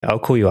I'll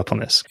call you up on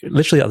this.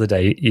 Literally the other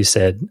day, you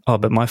said, oh,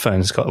 but my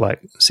phone's got like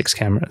 6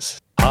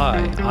 cameras. Hi,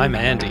 I'm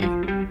Andy.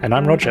 And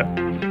I'm Roger.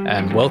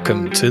 And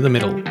welcome to The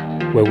Middle,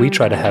 where we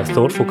try to have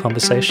thoughtful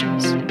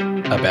conversations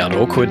about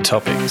awkward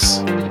topics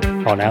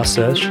on our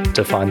search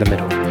to find the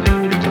middle.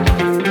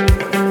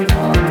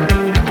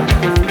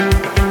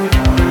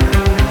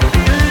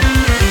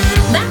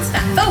 That's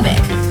fatphobic.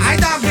 I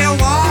don't feel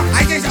war.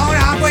 I just own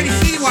halfway to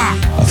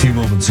Siwa. A few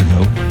moments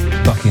ago,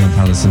 Buckingham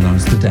Palace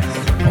announced the death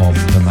of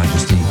Her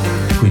Majesty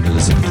Queen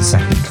Elizabeth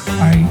II.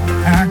 I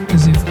act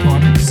as if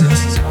God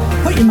exists.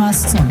 Put your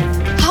masks on.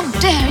 How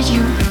dare you!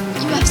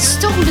 You have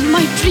stolen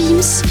my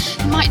dreams,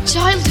 my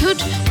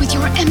childhood, with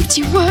your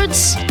empty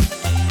words.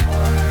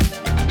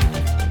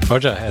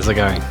 Roger, how's it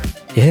going?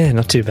 Yeah,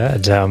 not too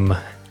bad.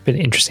 Been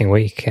an interesting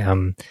week.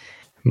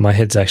 My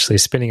head's actually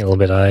spinning a little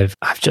bit.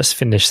 I've just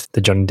finished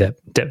the Johnny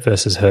Depp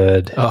versus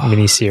Heard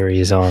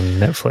miniseries on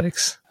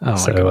Netflix.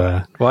 Oh my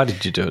God. Why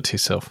did you do it to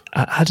yourself?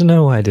 I don't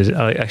know why I did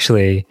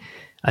it.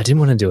 I didn't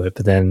want to do it,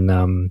 but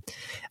then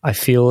I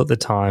feel at the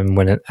time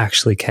when it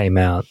actually came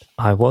out,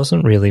 I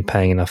wasn't really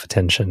paying enough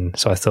attention.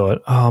 So I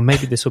thought,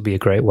 maybe this will be a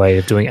great way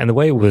of doing it. And the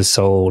way it was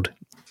sold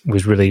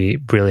was really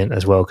brilliant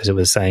as well, because it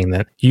was saying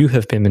that you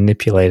have been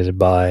manipulated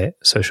by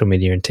social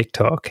media and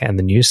TikTok and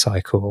the news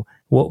cycle.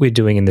 What we're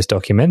doing in this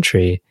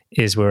documentary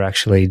is we're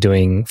actually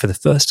doing, for the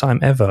first time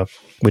ever,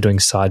 we're doing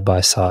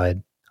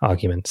side-by-side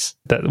arguments.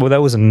 That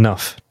was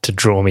enough to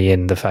draw me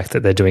in, the fact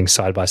that they're doing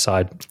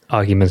side-by-side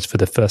arguments for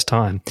the first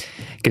time.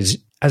 Because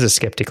as a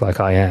skeptic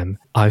like I am,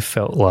 I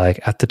felt like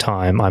at the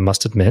time, I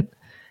must admit,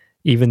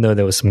 even though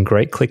there was some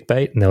great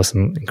clickbait and there was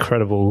some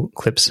incredible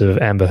clips of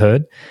Amber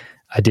Heard,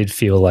 I did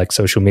feel like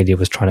social media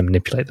was trying to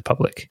manipulate the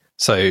public.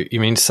 So you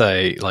mean to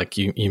say, like,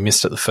 you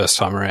missed it the first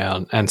time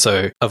around, and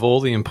so of all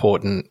the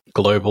important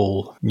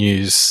global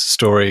news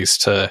stories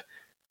to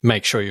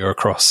make sure you're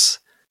across,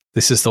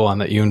 this is the one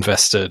that you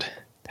invested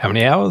how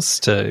many hours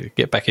to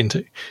get back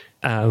into?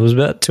 It was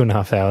about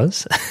 2.5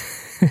 hours.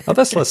 Oh,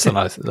 that's less than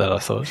I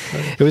thought.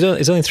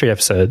 It's only 3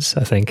 episodes,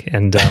 I think,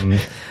 and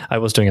I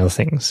was doing other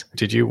things.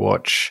 Did you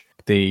watch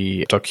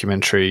the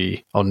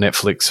documentary on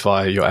Netflix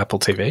via your Apple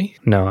TV?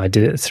 No, I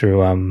did it through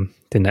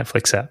the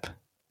Netflix app,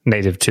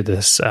 native to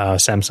this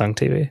Samsung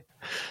TV.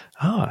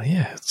 Oh,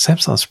 yeah.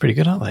 Samsung's pretty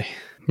good, aren't they?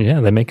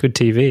 Yeah, they make good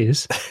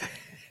TVs.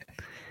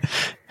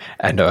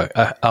 And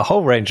a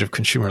whole range of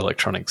consumer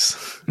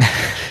electronics.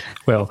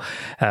 Well,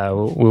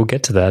 we'll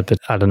get to that, but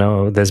I don't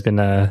know. There's been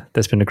a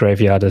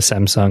graveyard of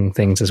Samsung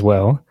things as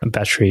well,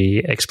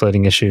 battery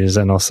exploding issues,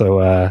 and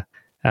also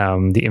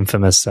the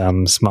infamous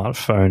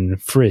smartphone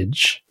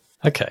fridge.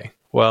 Okay.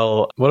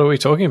 Well, what are we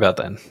talking about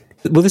then?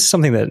 Well, this is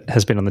something that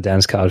has been on the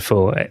dance card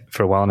for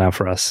a while now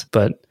for us,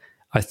 but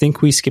I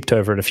think we skipped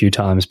over it a few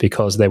times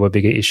because there were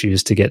bigger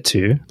issues to get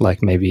to,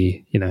 like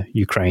maybe,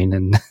 Ukraine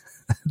and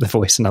The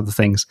Voice and other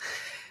things.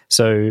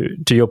 So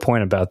to your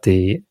point about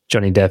the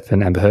Johnny Depp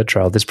and Amber Heard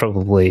trial, this is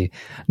probably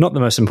not the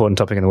most important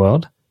topic in the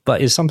world, but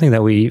is something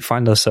that we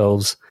find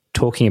ourselves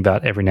talking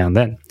about every now and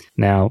then.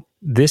 Now,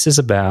 this is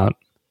about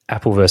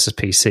Apple versus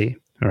PC,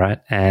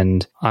 right?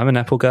 And I'm an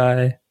Apple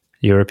guy.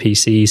 You're a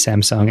PC,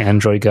 Samsung,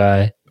 Android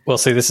guy. Well,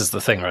 see, this is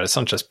the thing, right? It's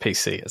not just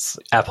PC. It's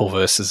Apple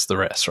versus the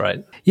rest,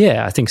 right?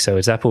 Yeah, I think so.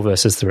 It's Apple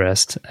versus the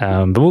rest.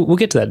 But we'll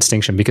get to that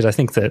distinction, because I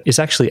think that it's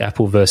actually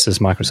Apple versus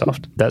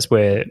Microsoft. That's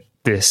where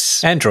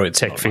this Android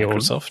tech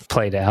field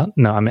played out.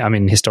 No, I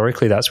mean,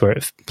 historically, that's where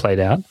it played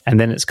out. And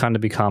then it's kind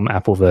of become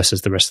Apple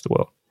versus the rest of the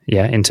world.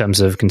 Yeah, in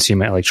terms of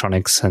consumer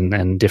electronics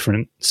and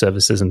different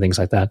services and things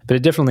like that. But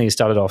it definitely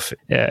started off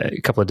a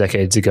couple of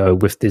decades ago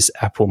with this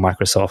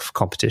Apple-Microsoft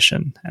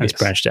competition, and it's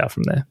branched out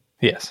from there.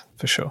 Yes,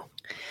 for sure.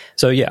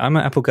 So yeah, I'm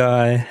an Apple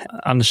guy,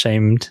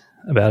 unashamed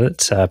about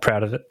it,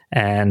 proud of it.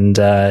 And,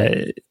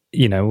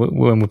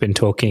 when we've been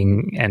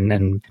talking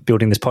and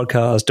building this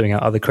podcast, doing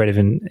our other creative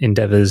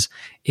endeavors,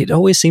 it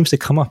always seems to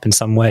come up in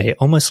some way,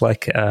 almost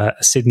like a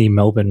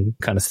Sydney-Melbourne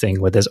kind of thing,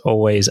 where there's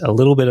always a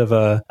little bit of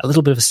a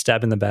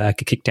stab in the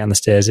back, a kick down the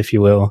stairs, if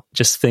you will,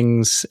 just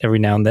things every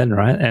now and then,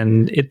 right?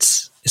 And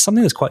it's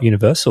something that's quite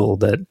universal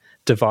that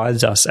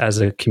divides us as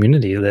a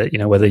community, that,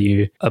 whether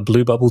you a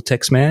blue bubble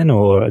text man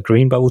or a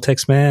green bubble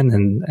text man,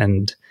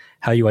 and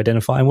how you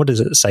identify, and what does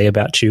it say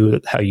about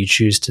you, how you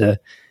choose to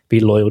be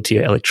loyal to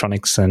your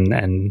electronics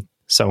and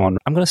so on.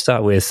 I'm going to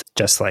start with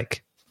just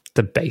like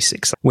the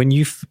basics. When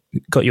you've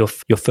got your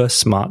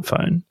first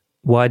smartphone,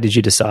 why did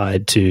you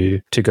decide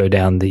to go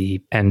down the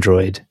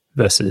Android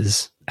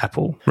versus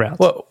Apple route?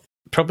 Well,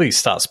 probably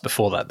starts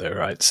before that though,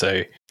 right?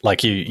 So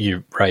like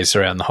you raised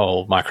around the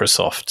whole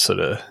Microsoft sort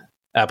of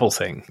Apple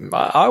thing.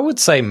 I would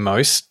say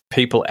most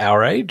people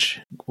our age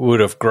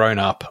would have grown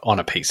up on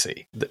a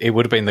PC. It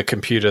would have been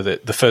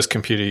the first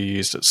computer you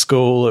used at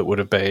school. It would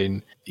have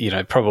been,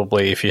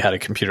 probably if you had a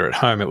computer at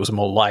home, it was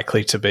more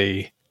likely to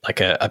be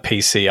like a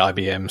PC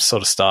IBM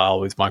sort of style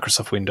with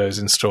Microsoft Windows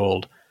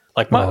installed.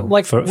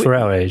 For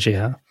our age,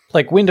 yeah.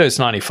 Like Windows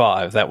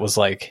 95, that was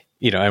like,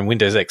 and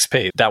Windows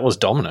XP, that was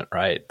dominant,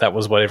 right? That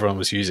was what everyone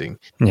was using.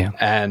 Yeah.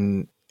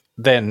 And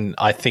then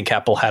I think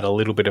Apple had a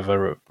little bit of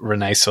a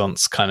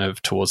renaissance kind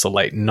of towards the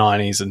late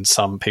 90s, and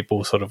some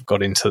people sort of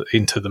got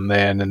into them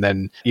then. And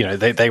then,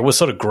 they were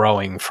sort of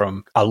growing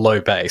from a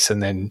low base,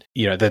 and then,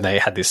 then they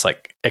had this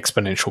like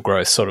exponential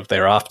growth sort of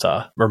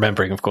thereafter.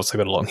 Remembering, of course, they've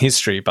got a long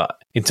history,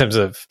 but in terms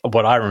of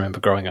what I remember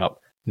growing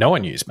up, no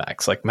one used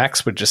Macs. Like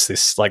Macs were just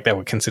this, like they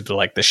were considered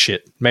like the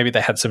shit. Maybe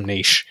they had some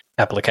niche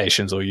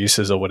applications or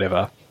uses or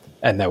whatever,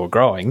 and they were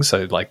growing.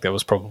 So like there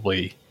was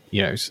probably,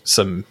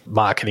 some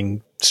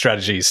marketing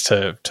strategies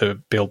to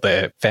build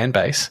their fan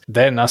base.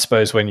 Then I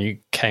suppose when you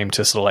came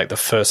to sort of like the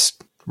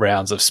first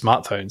rounds of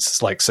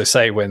smartphones, like, so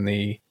say when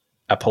the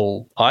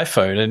Apple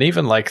iPhone, and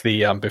even like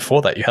the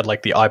before that, you had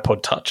like the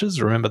iPod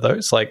touches. Remember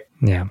those? Like,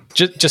 yeah,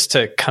 just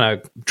to kind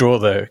of draw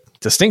the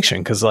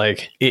distinction, because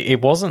like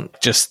it wasn't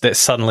just that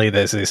suddenly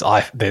there's this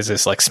like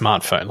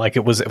smartphone. Like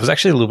it was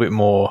actually a little bit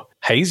more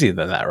hazy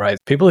than that, right?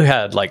 People who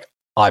had like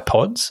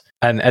iPods,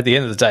 and at the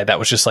end of the day, that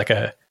was just like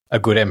a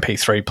good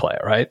MP3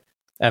 player, right?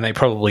 And they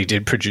probably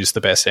did produce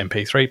the best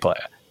MP3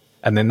 player.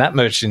 And then that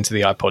merged into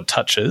the iPod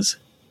touches,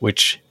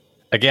 which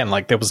again,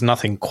 like there was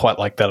nothing quite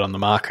like that on the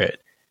market.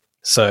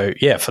 So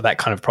yeah, for that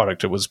kind of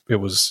product, it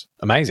was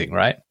amazing,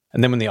 right?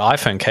 And then when the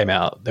iPhone came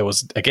out, there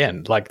was,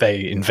 again, like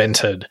they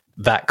invented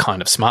that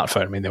kind of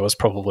smartphone. I mean, there was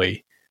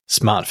probably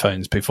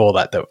smartphones before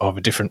that of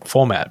a different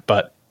format,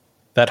 but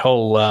that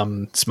whole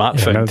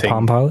smartphone thing.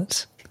 Palm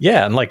Pilots?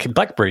 Yeah, and like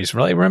Blackberries,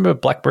 really. Remember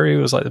Blackberry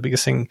was like the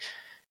biggest thing,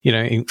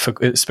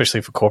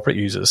 especially for corporate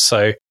users.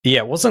 So yeah,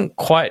 it wasn't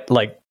quite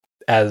like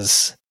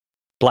as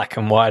black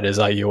and white as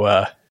are you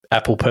a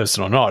Apple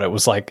person or not. It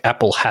was like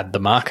Apple had the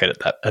market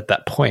at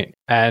that point.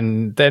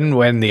 And then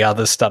when the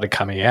others started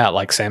coming out,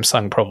 like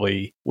Samsung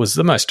probably was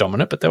the most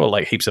dominant, but there were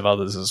like heaps of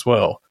others as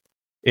well.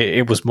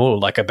 It was more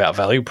like about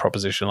value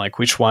proposition, like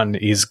which one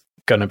is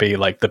going to be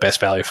like the best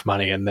value for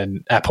money. And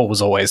then Apple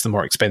was always the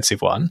more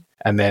expensive one.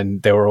 And then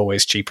there were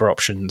always cheaper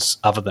options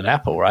other than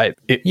Apple, right?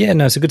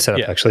 It's a good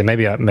setup, actually.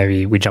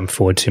 Maybe we jump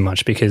forward too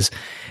much, because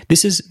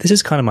this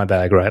is kind of my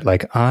bag, right?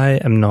 Like I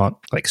am not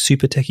like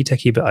super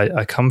techie, but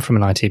I come from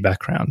an IT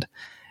background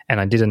and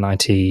I did an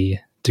IT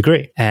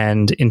degree.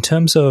 And in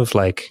terms of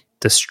like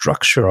the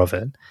structure of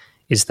it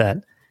is that,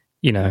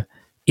 in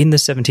the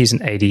 70s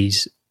and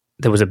 80s,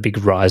 there was a big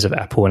rise of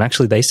Apple, and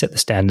actually they set the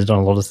standard on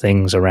a lot of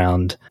things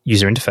around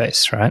user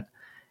interface, right?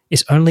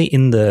 It's only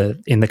in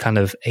the kind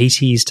of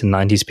 80s to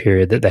 90s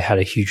period that they had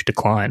a huge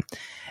decline,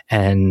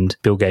 and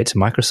Bill Gates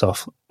and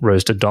Microsoft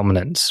rose to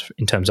dominance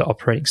in terms of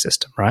operating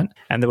system, right?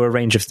 And there were a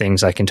range of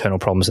things like internal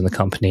problems in the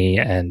company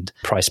and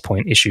price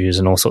point issues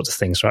and all sorts of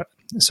things, right?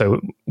 So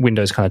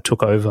Windows kind of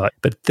took over.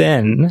 But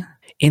then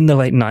in the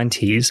late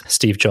 90s,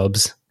 Steve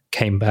Jobs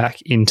came back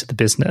into the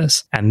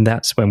business, and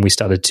that's when we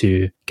started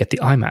to get the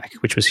iMac,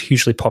 which was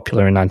hugely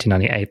popular in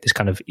 1998. This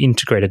kind of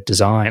integrated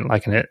design,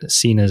 like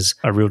seen as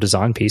a real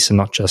design piece and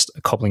not just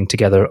a cobbling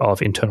together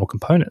of internal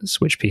components,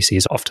 which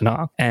PCs often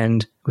are.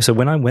 And so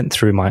when I went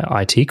through my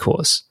IT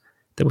course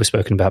that we've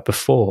spoken about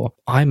before,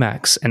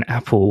 iMacs and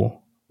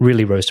Apple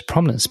really rose to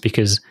prominence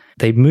because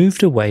they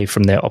moved away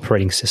from their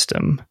operating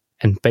system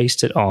and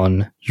based it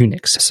on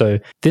Unix. So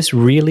this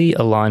really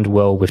aligned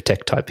well with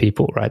tech type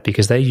people, right?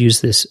 Because they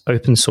use this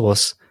open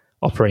source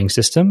operating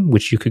system,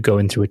 which you could go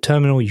in through a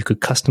terminal, you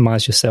could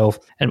customize yourself.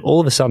 And all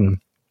of a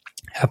sudden,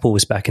 Apple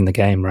was back in the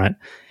game, right?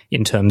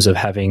 In terms of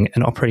having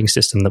an operating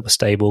system that was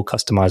stable,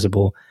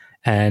 customizable,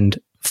 and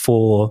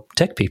for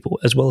tech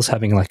people, as well as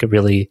having like a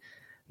really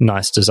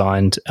nice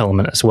designed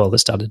element as well that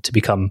started to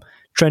become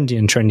trendy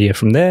and trendier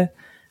from there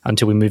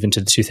until we move into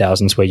the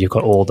 2000s, where you've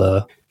got all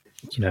the,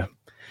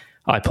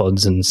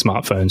 iPods and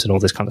smartphones and all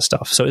this kind of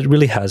stuff. So it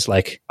really has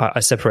like,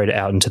 I separate it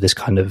out into this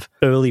kind of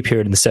early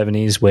period in the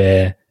 70s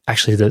where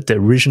actually the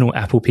original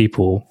Apple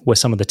people were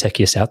some of the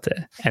techiest out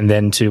there. And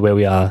then to where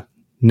we are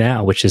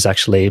now, which is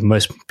actually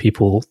most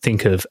people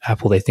think of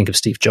Apple, they think of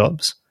Steve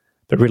Jobs.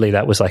 But really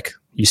that was like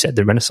you said,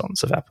 the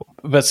renaissance of Apple.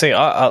 But see,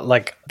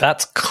 like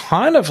that's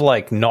kind of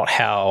like not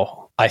how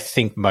I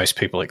think most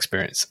people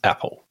experience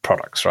Apple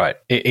products, right?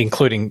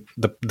 Including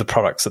the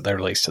products that they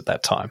released at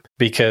that time.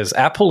 Because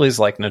Apple is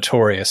like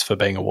notorious for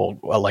being a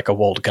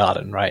walled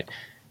garden, right?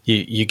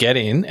 You get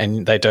in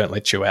and they don't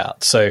let you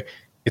out. So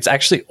it's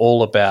actually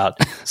all about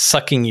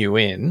sucking you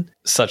in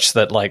such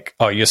that like,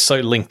 oh, you're so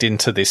linked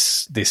into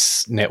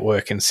this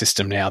network and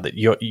system now that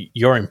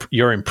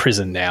you're in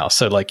prison now.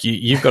 So like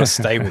you've got to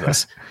stay with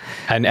us.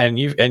 And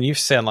you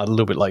sound like a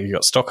little bit like you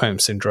got Stockholm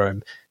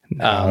syndrome.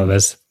 No,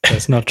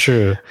 that's not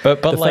true.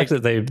 but the like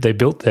fact that they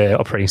built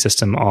their operating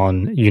system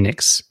on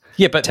Unix,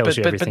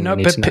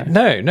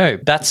 no,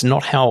 that's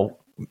not how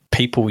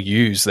people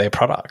use their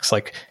products.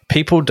 Like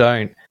people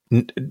don't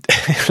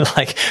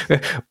like.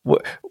 Who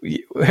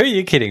are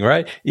you kidding,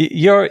 right?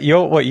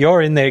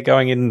 You're in there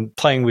going in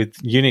playing with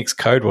Unix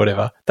code,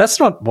 whatever. That's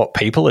not what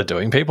people are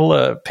doing. People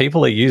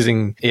are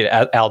using it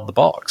out of the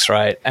box,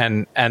 right?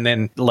 And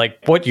then like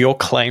what you're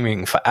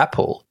claiming for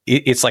Apple,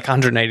 it's like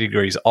 180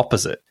 degrees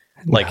opposite.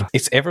 Like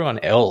it's everyone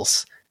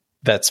else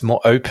that's more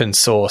open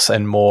source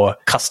and more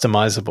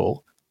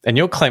customizable. And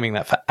you're claiming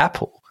that for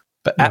Apple.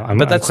 But No, I'm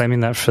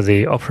claiming that for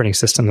the operating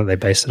system that they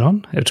base it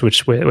on,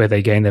 where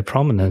they gain their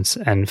prominence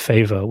and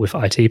favor with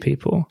IT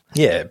people.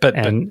 Yeah, but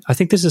I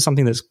think this is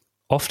something that's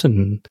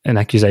often an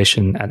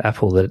accusation at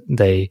Apple, that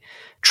they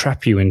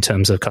trap you in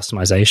terms of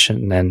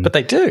customization. But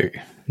they do.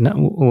 No,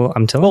 well,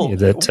 I'm telling you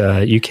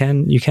that you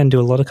can do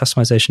a lot of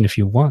customization if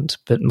you want,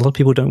 but a lot of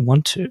people don't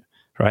want to,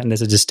 right? And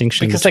there's a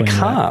distinction because they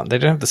can't. They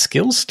don't have the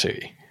skills to.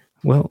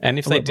 Well, and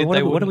if they did,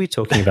 what are we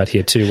talking about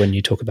here too when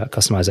you talk about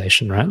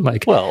customization, right?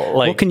 Like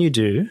what can you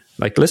do?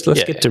 Like, let's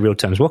get to real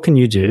terms. What can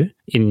you do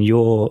in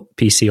your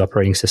PC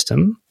operating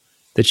system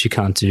that you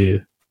can't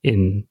do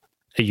in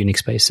a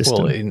Unix-based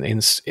system?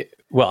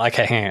 Well,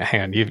 okay,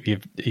 hang on.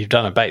 You've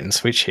done a bait and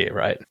switch here,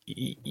 right?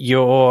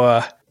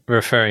 You're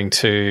referring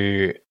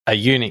to a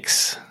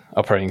Unix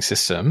operating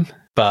system,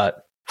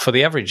 but for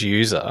the average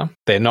user,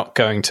 they're not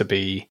going to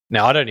be...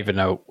 Now, I don't even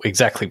know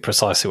exactly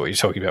precisely what you're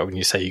talking about when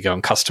you say you go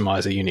and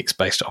customize a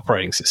Unix-based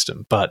operating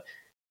system, but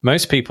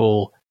most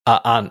people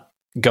aren't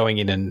going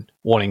in and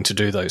wanting to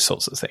do those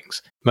sorts of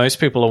things. Most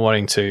people are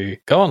wanting to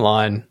go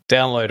online,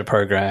 download a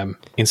program,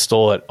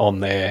 install it on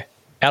their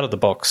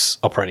out-of-the-box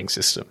operating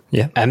system.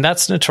 Yeah. And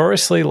that's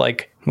notoriously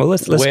like... Well,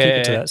 let's keep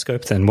it to that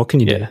scope then. What can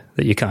you do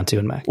that you can't do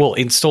in Mac? Well,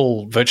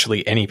 install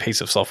virtually any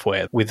piece of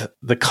software with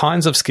the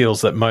kinds of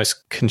skills that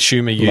most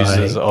consumer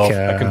users of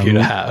a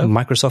computer have.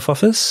 Microsoft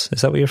Office?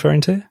 Is that what you're referring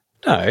to?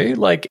 No,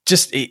 like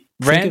just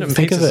random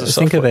pieces of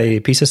software. Think of a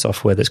piece of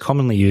software that's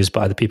commonly used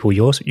by the people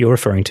you're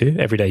referring to,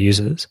 everyday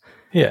users.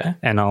 Yeah.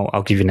 And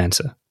I'll give you an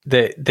answer.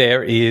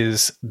 There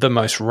is the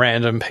most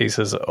random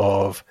pieces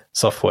of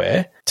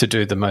software to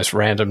do the most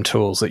random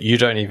tools that you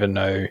don't even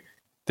know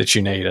that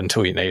you need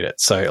until you need it.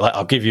 So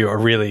I'll give you a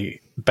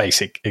really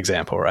basic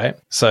example, right?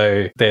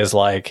 So there's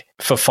like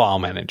for file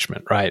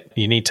management, right?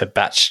 You need to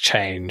batch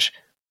change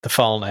the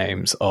file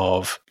names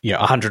of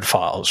 100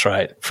 files,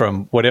 right?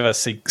 From whatever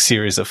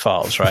series of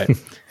files, right?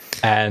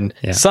 And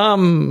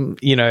some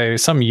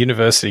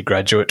university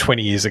graduate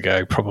 20 years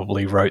ago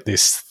probably wrote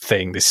this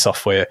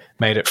software,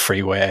 made it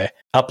freeware,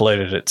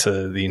 uploaded it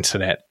to the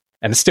internet,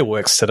 and it still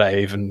works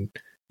today, even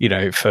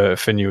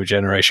for newer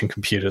generation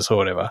computers or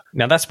whatever.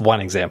 Now, that's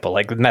one example.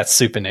 Like, that's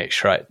super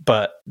niche, right?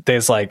 But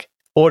there's like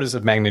orders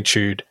of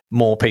magnitude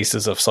more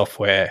pieces of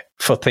software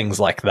for things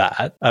like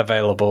that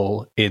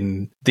available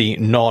in the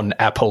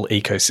non-Apple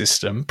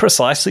ecosystem,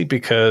 precisely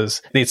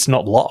because it's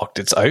not locked,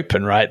 it's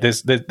open, right?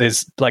 There's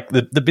like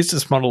the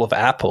business model of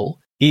Apple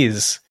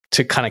is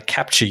to kind of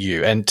capture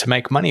you and to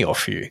make money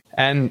off you.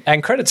 And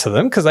credit to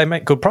them because they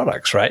make good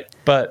products, right?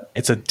 But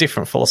it's a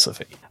different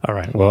philosophy. All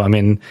right. Well, I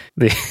mean,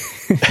 the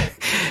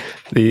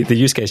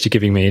use case you're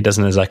giving me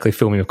doesn't exactly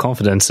fill me with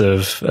confidence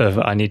of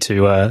I need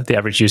to, the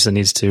average user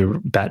needs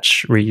to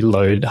batch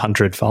reload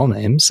 100 file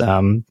names.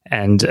 And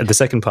the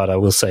second part I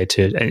will say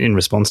in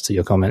response to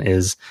your comment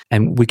is,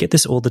 and we get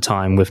this all the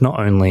time with not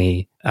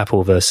only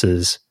Apple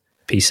versus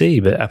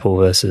PC, but Apple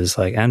versus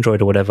like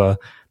Android or whatever,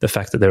 the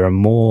fact that there are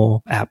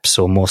more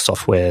apps or more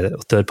software,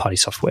 third-party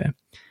software.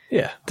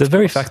 Yeah. The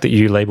very fact that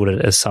you labeled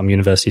it as some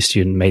university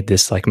student made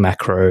this like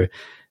macro,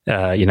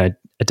 a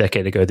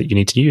decade ago that you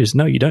need to use.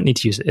 No, you don't need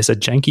to use it. It's a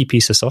janky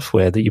piece of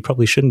software that you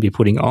probably shouldn't be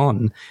putting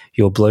on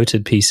your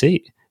bloated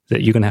PC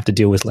that you're going to have to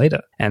deal with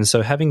later. And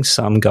so having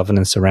some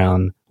governance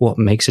around what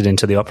makes it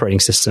into the operating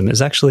system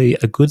is actually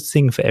a good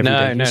thing for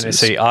everyday users. No.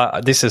 See,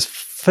 this is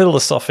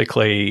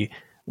philosophically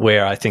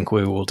where I think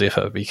we will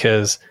differ,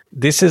 because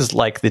this is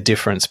like the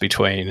difference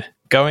between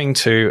going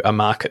to a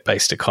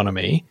market-based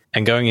economy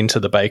and going into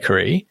the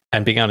bakery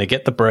and being able to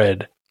get the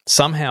bread.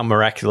 Somehow,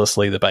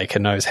 miraculously, the baker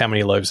knows how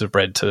many loaves of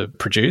bread to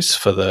produce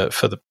for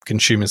the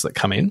consumers that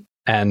come in,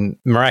 and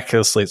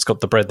miraculously, it's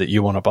got the bread that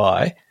you want to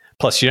buy.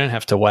 Plus, you don't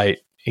have to wait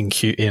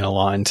in a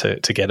line to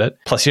get it.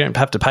 Plus, you don't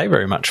have to pay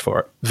very much for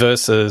it.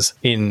 Versus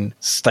in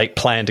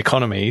state-planned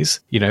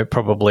economies,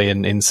 probably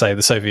in say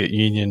the Soviet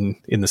Union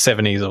in the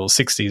 70s or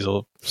 60s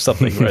or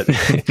something,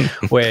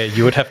 where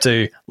you would have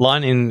to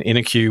line in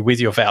a queue with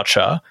your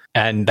voucher,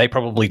 and they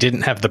probably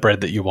didn't have the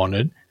bread that you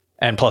wanted.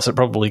 And plus, it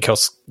probably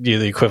costs you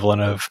the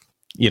equivalent of,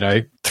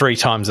 3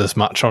 times as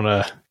much on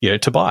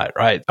to buy it,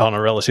 right, on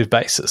a relative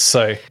basis.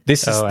 So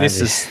this is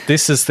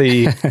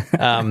the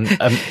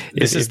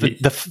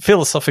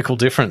philosophical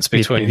difference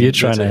between. If you're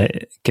trying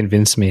to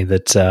convince me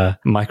that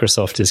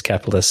Microsoft is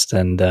capitalist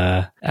and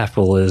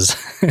Apple is,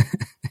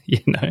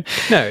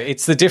 No,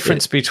 it's the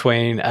difference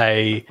between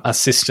a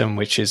system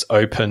which is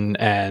open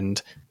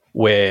and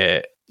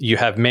where you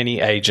have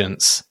many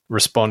agents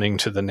responding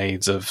to the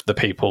needs of the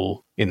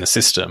people in the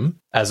system,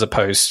 as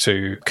opposed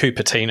to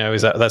Cupertino.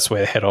 That's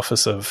where the head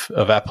office of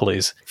Apple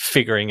is,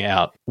 figuring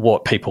out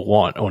what people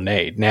want or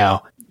need.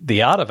 Now,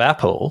 the art of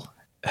Apple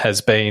has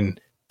been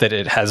that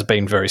it has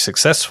been very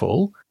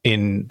successful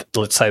in,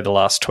 let's say, the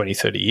last 20,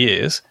 30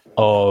 years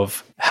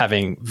of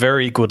having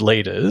very good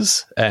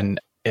leaders and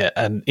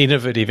an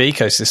innovative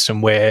ecosystem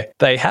where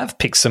they have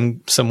picked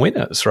some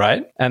winners,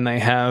 right? And they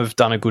have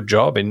done a good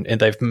job and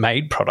they've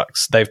made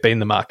products. They've been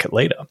the market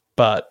leader.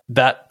 But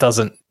that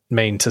doesn't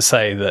mean to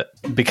say that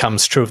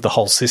becomes true of the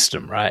whole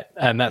system, right?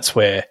 And that's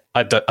where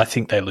I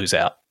think they lose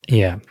out.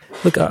 Yeah.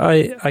 Look,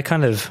 I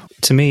kind of,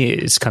 to me,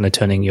 it's kind of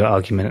turning your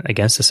argument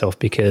against itself,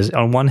 because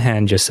on one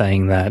hand, you're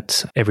saying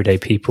that everyday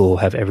people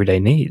have everyday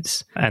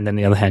needs. And then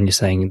the other hand, you're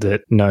saying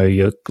that, no,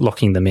 you're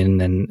locking them in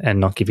and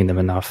not giving them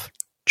enough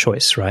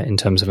choice, right, in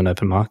terms of an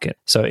open market.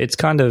 So it's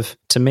kind of,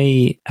 to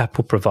me,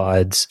 Apple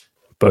provides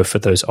both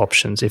of those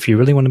options. If you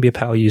really want to be a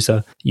power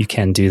user, you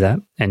can do that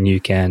and you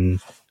can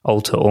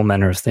alter all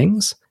manner of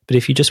things. But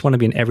if you just want to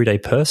be an everyday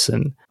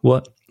person,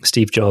 what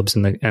Steve Jobs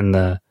and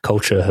the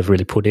culture have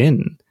really put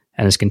in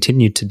and has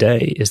continued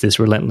today is this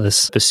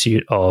relentless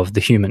pursuit of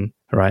the human,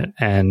 right?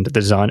 And the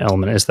design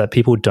element is that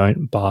people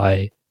don't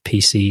buy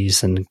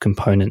PCs and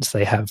components.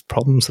 They have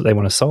problems that they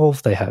want to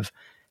solve. They have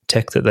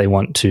tech that they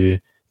want to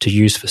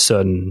use for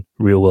certain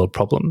real world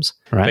problems,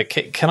 right?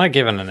 But can I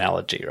give an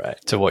analogy, right,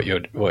 to what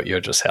you're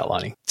just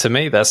outlining? To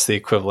me, that's the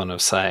equivalent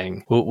of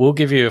saying, we'll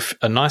give you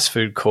a nice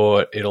food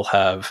court. It'll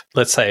have,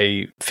 let's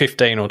say,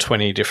 15 or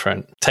 20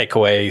 different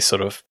takeaway,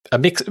 sort of a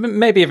mix,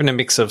 maybe even a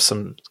mix of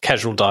some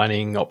casual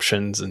dining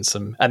options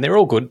and they're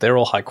all good. They're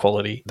all high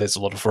quality. There's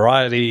a lot of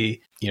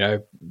variety. You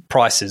know,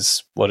 price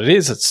is what it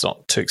is. It's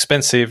not too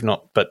expensive,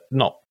 but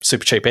not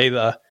super cheap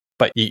either.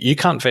 But you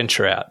can't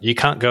venture out. You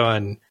can't go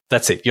and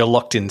that's it. You're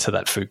locked into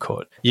that food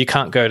court. You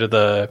can't go to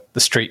the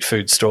street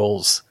food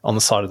stalls on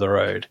the side of the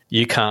road.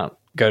 You can't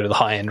go to the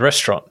high-end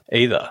restaurant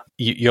either.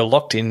 You're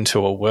locked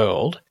into a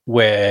world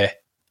where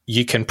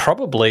you can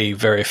probably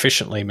very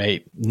efficiently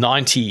meet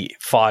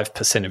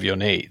 95% of your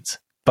needs,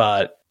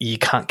 but you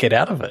can't get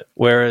out of it.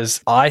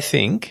 Whereas I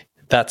think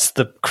that's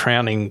the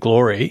crowning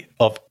glory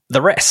of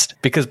the rest,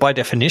 because by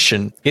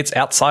definition, it's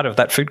outside of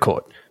that food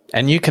court.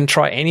 And you can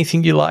try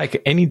anything you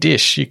like, any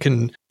dish. You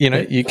can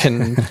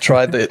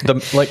try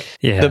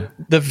the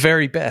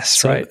very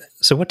best, right?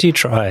 So what do you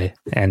try,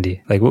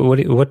 Andy? Like,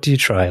 what do you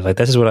try? Like,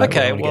 this is what I want to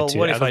get to.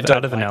 What if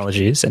out of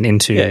analogies and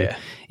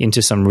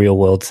into some real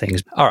world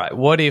things? All right.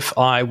 What if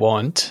I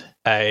want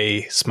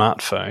a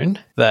smartphone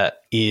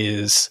that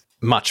is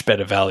much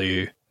better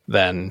value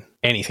than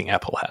anything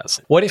Apple has?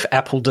 What if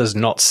Apple does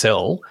not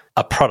sell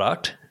a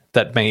product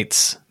that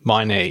meets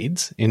my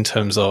needs in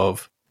terms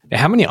of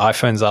how many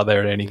iPhones are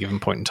there at any given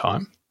point in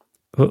time?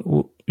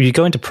 You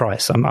go into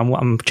price.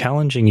 I'm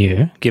challenging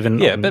you, given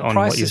but on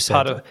price what you've is said.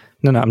 part of.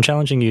 No, I'm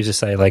challenging you to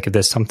say, like, if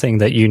there's something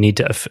that you need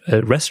to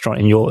a restaurant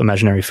in your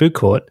imaginary food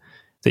court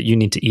that you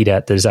need to eat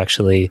at, there's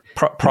actually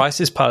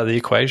price is part of the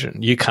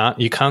equation. You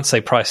can't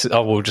say price.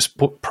 Oh, we'll just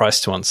put price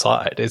to one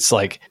side. It's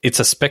like it's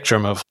a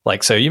spectrum of,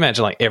 like, so you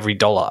imagine like every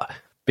dollar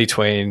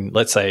between,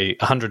 let's say,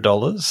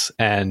 $100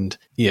 and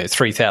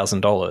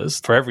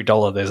 $3,000. For every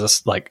dollar, there's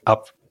this like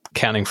up.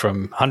 Counting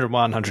from 101,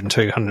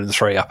 102,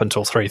 103 up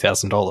until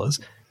 $3,000,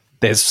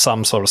 there's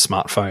some sort of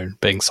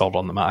smartphone being sold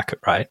on the market,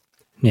 right?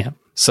 Yeah.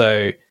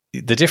 So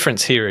the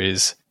difference here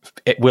is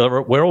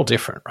we're all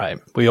different, right?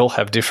 We all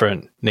have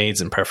different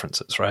needs and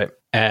preferences, right?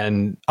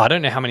 And I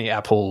don't know how many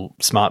Apple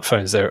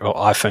smartphones there or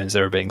iPhones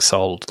there are being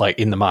sold like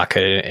in the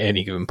market at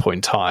any given point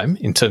in time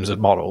in terms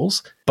of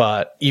models,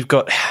 but you've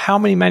got how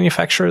many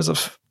manufacturers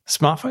of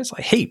smartphones?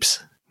 Like heaps.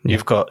 Yeah.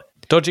 You've got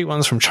dodgy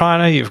ones from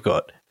China. You've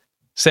got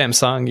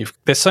Samsung,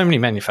 there's so many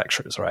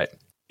manufacturers, right?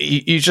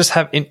 You just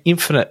have an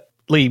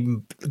infinitely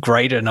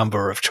greater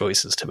number of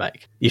choices to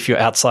make if you're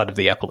outside of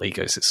the Apple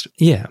ecosystem.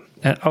 Yeah.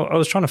 And I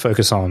was trying to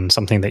focus on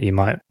something that you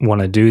might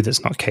want to do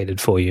that's not catered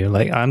for you.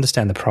 Like, I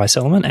understand the price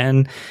element,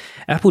 and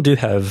Apple do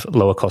have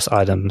lower cost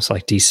items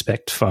like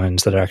de-spec'd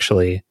phones that are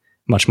actually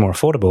much more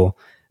affordable,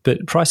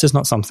 but price is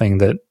not something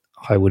that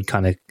I would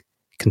kind of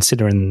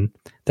consider in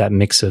that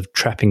mix of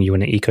trapping you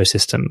in an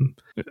ecosystem.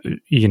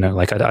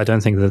 Like, I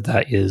don't think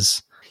that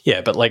is...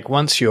 Yeah, but like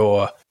once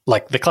you're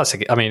like the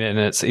classic, I mean, and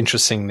it's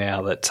interesting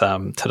now that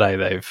today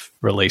they've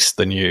released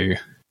the new,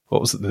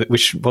 what's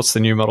the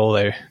new model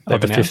they've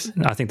announced?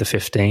 I think the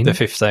 15. The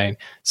 15.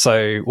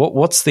 So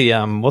what's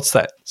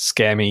that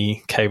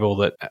scammy cable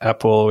that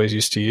Apple always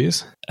used to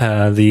use?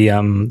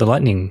 The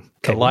Lightning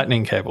cable. The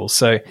Lightning cable.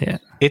 So yeah.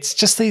 It's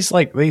just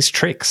these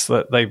tricks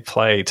that they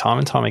play time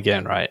and time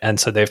again, right? And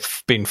so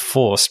they've been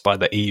forced by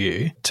the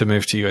EU to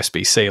move to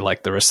USB-C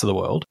like the rest of the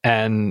world.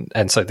 And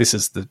so this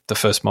is the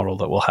first model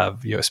that will have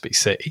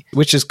USB-C,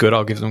 which is good.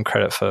 I'll give them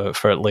credit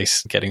for at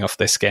least getting off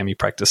their scammy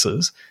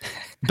practices.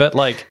 But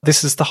like,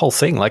 this is the whole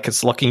thing. Like,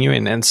 it's locking you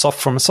in, and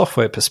from a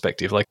software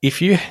perspective, like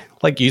if you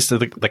like use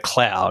the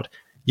cloud,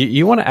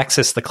 you want to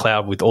access the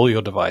cloud with all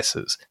your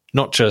devices,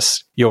 not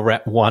just your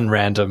one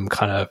random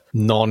kind of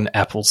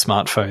non-Apple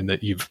smartphone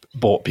that you've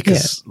bought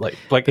because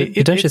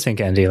don't you think,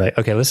 Andy, like,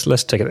 okay,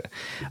 let's take it.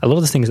 A lot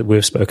of the things that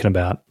we've spoken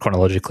about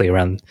chronologically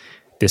around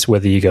this,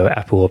 whether you go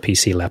Apple or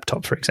PC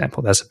laptop, for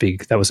example,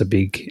 that was a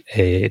big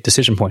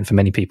decision point for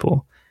many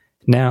people.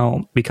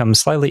 Now becomes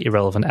slightly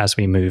irrelevant as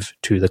we move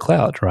to the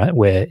cloud, right?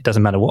 Where it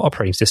doesn't matter what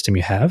operating system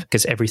you have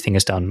because everything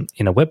is done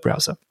in a web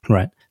browser,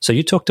 right? So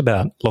you talked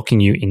about locking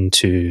you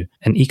into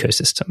an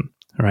ecosystem,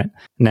 right?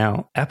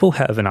 Now, Apple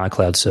have an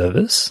iCloud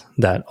service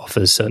that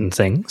offers certain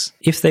things.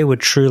 If they were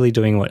truly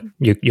doing what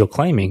you're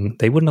claiming,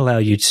 they wouldn't allow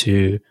you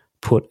to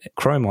put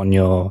Chrome on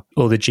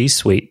or the G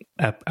Suite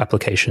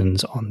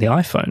applications on the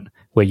iPhone,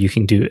 where you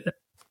can do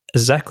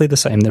exactly the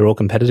same. They're all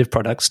competitive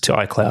products to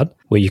iCloud,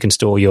 where you can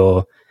store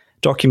your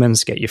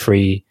documents, get your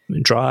free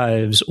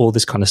drives, all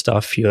this kind of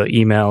stuff, your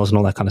emails and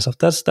all that kind of stuff.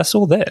 That's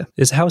all there.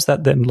 How is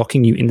that them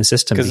locking you in the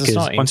system? Because it's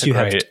not once you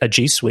have a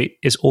G Suite,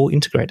 it's all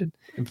integrated.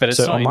 But it's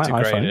not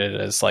integrated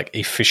as like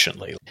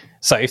efficiently.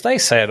 So if they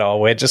said, "Oh,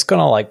 we're just going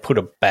to like put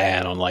a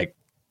ban on like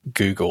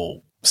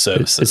Google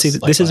services," see,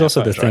 this is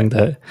also the thing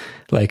that,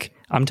 like,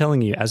 I'm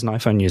telling you as an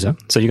iPhone user,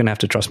 so you're going to have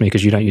to trust me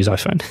because you don't use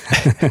iPhone.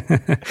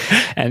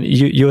 And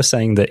you're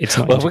saying that it's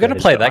not. Well, if we're going to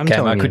play that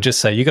game, I could just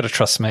say you got to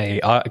trust me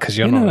because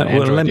you're not an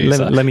Android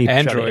user. Let me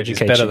Android is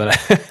better than.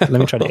 Let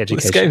me try to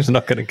educate. This game's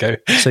not going to go.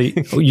 So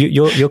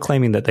you're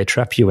claiming that they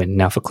trap you in.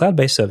 Now, for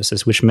cloud-based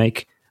services, which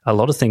make a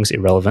lot of things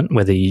irrelevant,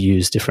 whether you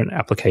use different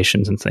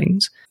applications and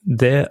things,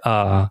 there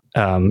are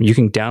you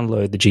can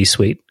download the G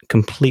Suite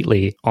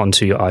completely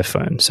onto your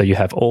iPhone. So you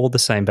have all the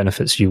same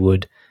benefits you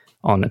would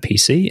on a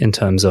PC in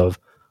terms of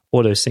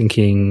auto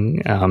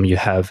syncing. You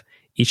have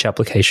each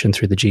application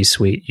through the G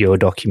Suite, your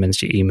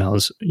documents, your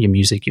emails, your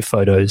music, your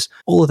photos,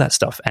 all of that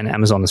stuff, and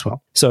Amazon as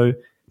well. So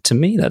to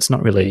me, that's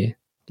not really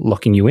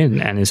locking you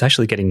in, and is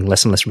actually getting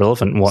less and less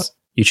relevant what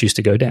you choose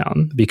to go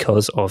down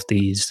because of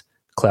these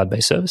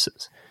cloud-based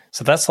services.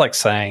 So that's like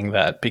saying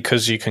that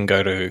because you can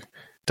go to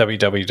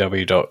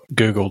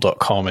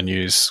www.google.com and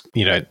use,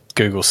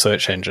 Google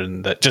search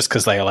engine, that just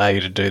because they allow you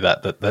to do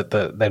that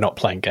they're not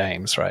playing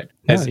games, right?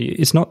 No,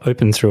 it's not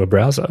open through a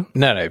browser.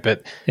 No,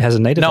 but it has a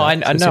native. No, I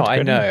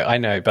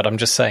know, but I'm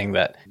just saying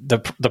that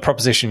the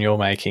proposition you're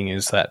making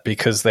is that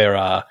because there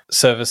are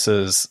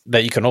services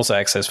that you can also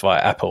access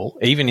via Apple,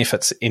 even if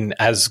it's in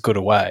as good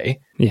a way,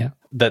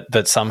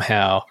 that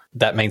somehow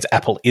that means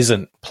Apple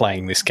isn't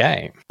playing this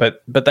game,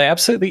 but they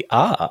absolutely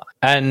are,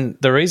 and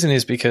the reason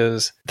is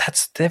because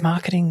that's their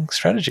marketing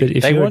strategy.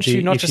 They want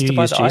you not just to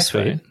buy the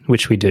iPhone,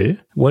 which we do.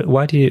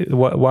 Why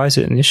is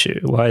it an issue?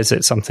 Why is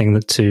it something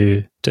that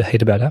to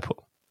hate about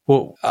Apple?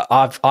 Well,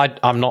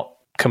 I'm not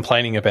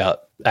complaining about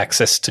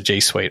access to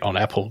G Suite on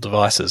Apple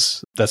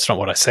devices. That's not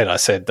what I said. I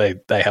said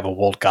they have a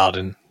walled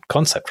garden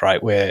concept,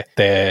 right, where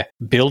they're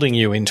building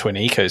you into an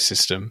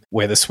ecosystem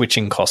where the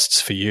switching costs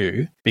for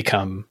you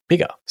become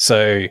bigger.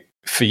 So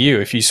for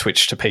you, if you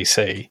switch to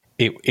PC,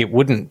 it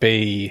wouldn't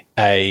be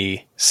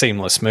a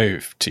seamless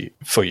move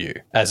for you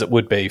as it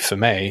would be for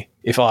me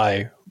if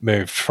I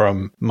moved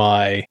from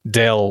my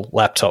Dell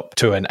laptop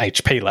to an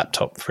HP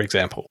laptop, for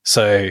example.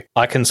 So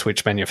I can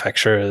switch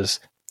manufacturers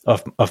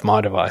of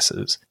my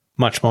devices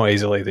much more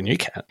easily than you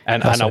can.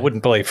 And I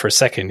wouldn't believe for a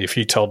second if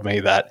you told me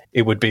that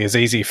it would be as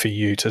easy for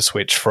you to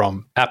switch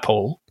from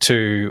Apple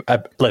to,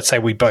 let's say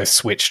we both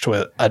switch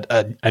to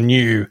a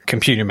new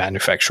computer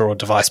manufacturer or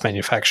device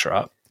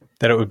manufacturer,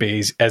 that it would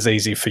be as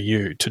easy for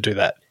you to do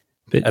that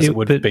as it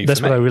would be for me.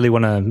 That's what I really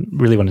want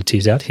to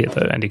tease out here,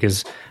 though, Andy,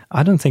 because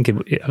I don't think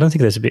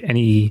there's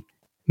any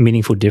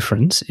meaningful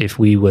difference if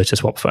we were to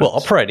swap phones. Well,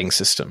 operating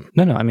system.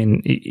 No. I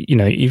mean,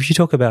 if you're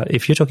talking about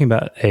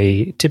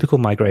a typical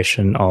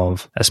migration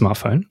of a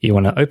smartphone, you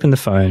want to open the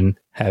phone,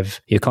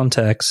 have your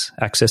contacts,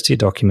 access to your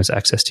documents,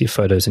 access to your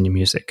photos and your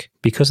music.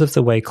 Because of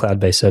the way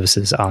cloud-based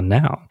services are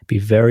now, it'd be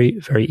very,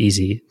 very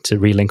easy to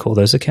relink all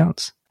those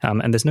accounts.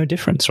 And there's no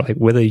difference, right?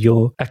 Whether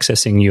you're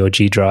accessing your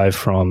G Drive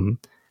from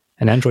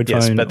an Android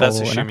phone, but that's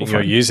or assuming an Apple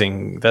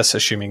phone. That's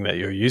assuming that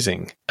you're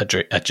using a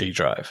G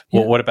Drive. Yeah.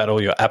 Well, what about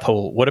all your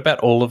Apple? What about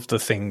all of the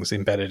things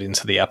embedded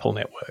into the Apple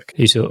network?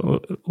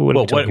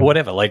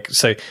 Whatever.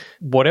 So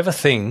whatever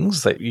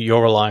things that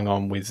you're relying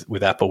on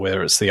with Apple,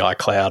 whether it's the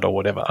iCloud or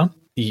whatever,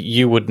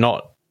 you would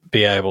not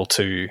be able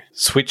to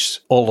switch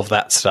all of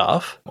that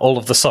stuff, all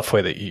of the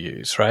software that you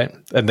use, right,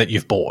 and that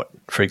you've bought,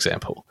 for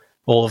example,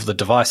 all of the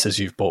devices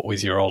you've bought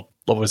with your old,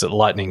 what was it,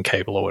 Lightning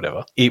cable or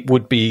whatever. It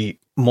would be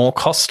more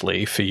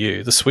costly for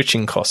you. The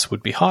switching costs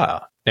would be higher.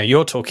 Now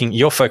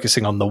you're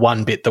focusing on the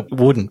one bit that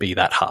wouldn't be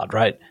that hard,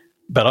 right?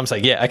 But I'm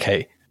saying, yeah,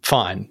 okay,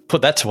 fine,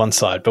 put that to one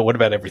side, but what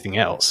about everything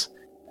else?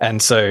 And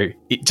so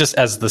it just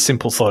as the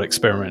simple thought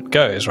experiment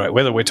goes, right,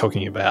 whether we're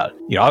talking about,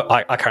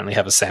 I currently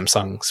have a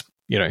Samsung,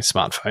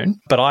 smartphone,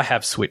 but I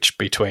have switched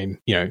between,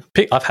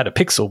 I've had a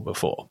Pixel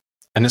before.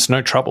 And it's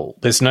no trouble.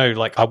 There's no,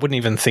 I wouldn't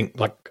even think,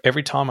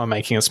 every time I'm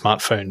making a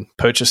smartphone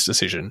purchase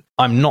decision,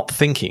 I'm not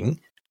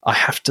thinking I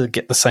have to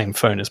get the same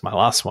phone as my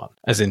last one,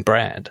 as in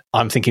brand.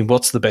 I'm thinking,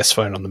 what's the best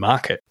phone on the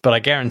market? But I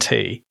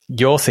guarantee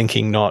you're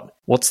thinking not,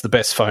 what's the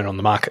best phone on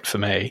the market for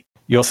me?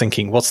 You're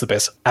thinking, what's the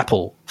best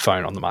Apple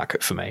phone on the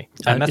market for me?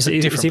 And that's a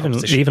different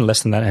proposition. Even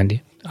less than that,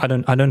 Andy. I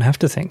don't have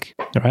to think,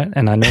 right?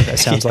 And I know that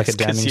sounds like a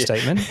damning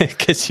statement.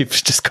 Because you've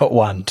just got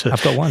one.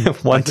 I've got one.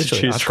 One to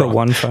choose I've from. got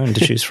one phone to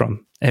choose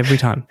from every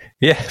time.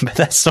 Yeah, but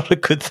that's not a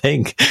good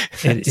thing.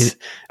 It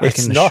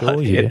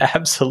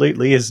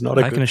absolutely is not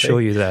a good thing. I can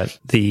assure you that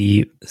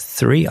the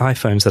 3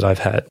 iPhones that I've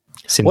had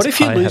since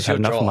I have had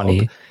enough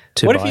money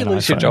to buy What if you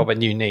lose your job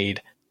and you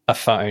need a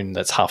phone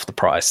that's half the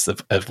price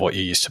of what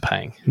you're used to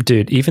paying?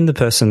 Dude, even the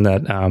person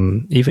that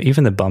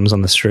even the bums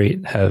on the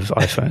street have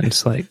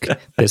iPhones.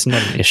 There's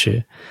not an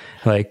issue.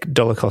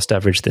 Dollar cost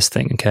average this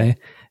thing, okay?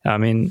 I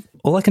mean,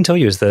 all I can tell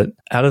you is that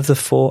out of the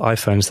 4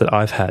 iPhones that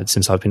I've had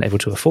since I've been able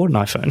to afford an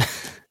iPhone,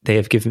 they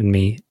have given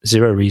me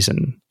zero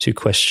reason to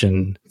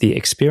question the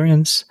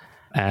experience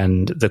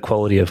and the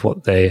quality of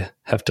what they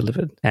have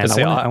delivered. And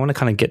I want to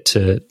kind of get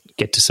to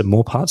some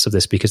more parts of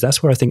this, because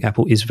that's where I think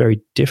Apple is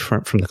very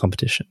different from the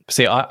competition.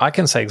 See, I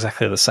can say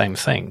exactly the same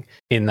thing,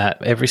 in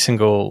that every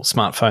single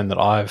smartphone that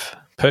I've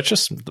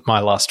purchased,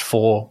 my last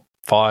 4,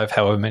 5,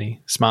 however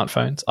many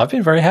smartphones, I've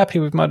been very happy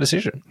with my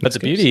decision. But the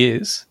beauty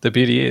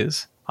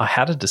is, I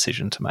had a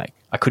decision to make.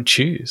 I could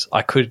choose.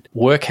 I could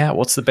work out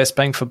what's the best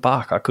bang for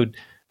buck.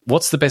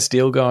 What's the best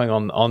deal going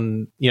on,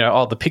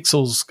 the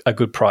Pixel's a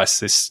good price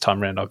this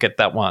time around, I'll get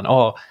that one.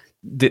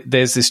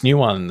 There's this new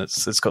one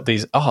that's got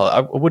these,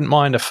 I wouldn't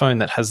mind a phone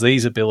that has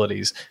these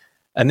abilities,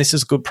 and this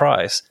is a good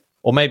price.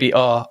 Or maybe,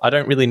 I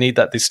don't really need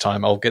that this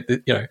time, I'll get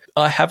the,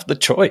 I have the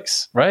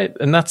choice, right?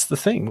 And that's the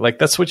thing. Like,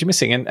 that's what you're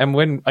missing. And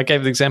when I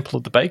gave the example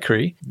of the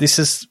bakery, this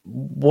is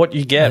what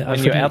you get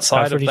when you're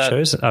outside of that.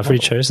 I've already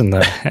chosen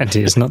that,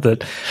 Andy. It's not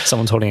that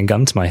someone's holding a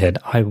gun to my head.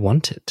 I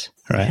want it,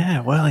 right?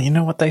 Yeah, well, you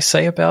know what they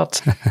say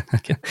about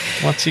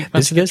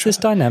there's this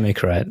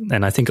dynamic, right?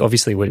 And I think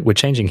obviously we're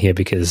changing here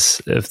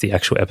because of the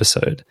actual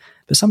episode.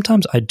 But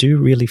sometimes I do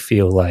really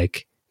feel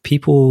like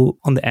people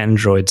on the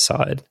Android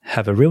side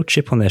have a real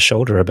chip on their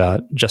shoulder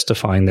about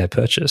justifying their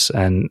purchase,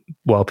 and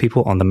while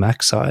people on the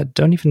Mac side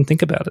don't even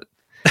think about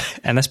it.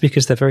 And that's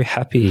because they're very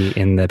happy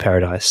in their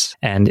paradise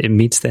and it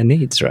meets their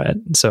needs, right?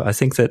 So I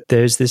think that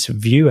there's this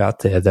view out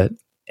there that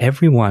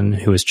everyone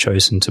who has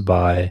chosen to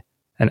buy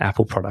an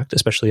Apple product,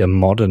 especially a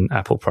modern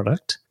Apple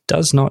product,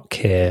 does not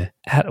care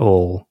at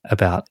all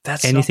about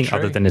anything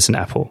other than it's an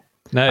Apple.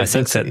 No, I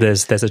think that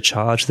there's a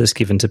charge that's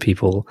given to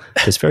people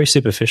that's very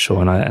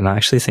superficial, and I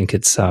actually think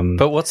it's.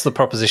 But what's the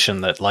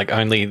proposition that like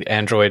only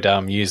Android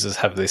users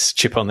have this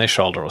chip on their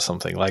shoulder or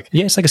something? Like,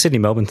 yeah, it's like a Sydney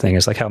Melbourne thing.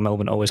 It's like how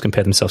Melbourne always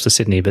compare themselves to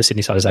Sydney, but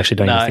Sydney siders actually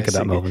don't even think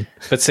about Melbourne.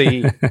 But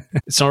see,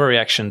 it's not a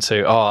reaction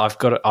to I've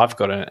got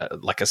a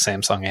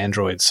Samsung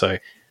Android, so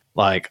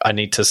like I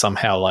need to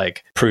somehow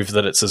like prove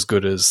that it's as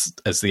good as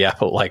the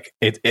Apple. Like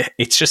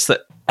it's just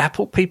that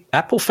Apple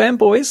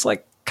fanboys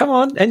like. Come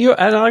on, and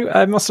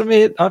I must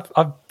admit,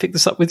 I've picked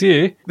this up with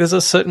you. There's a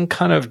certain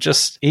kind of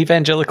just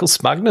evangelical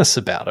smugness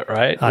about it,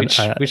 right? Which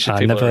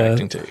people are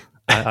reacting to.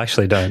 I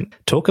actually don't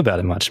talk about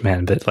it much,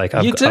 man. But like,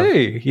 you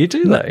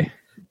do though.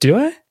 Do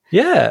I?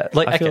 Yeah,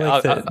 like I feel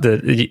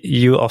like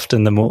you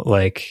often the more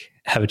like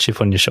have a chip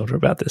on your shoulder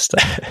about this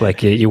stuff.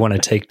 Like you want to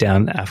take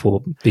down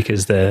Apple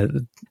because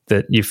that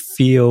you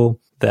feel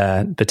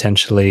that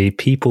potentially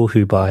people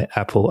who buy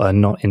Apple are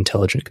not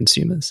intelligent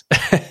consumers.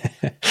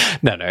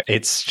 No,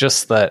 it's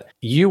just that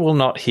you will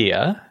not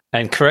hear,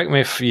 and correct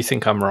me if you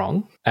think I'm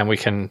wrong, and we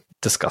can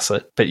discuss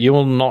it, but you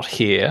will not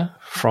hear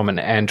from an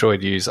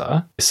Android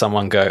user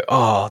someone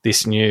go,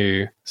 this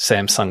new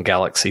Samsung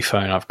Galaxy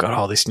phone I've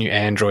got, this new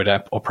Android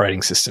app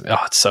operating system,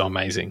 it's so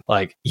amazing.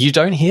 Like, you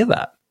don't hear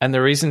that. And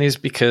the reason is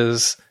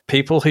because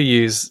people who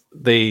use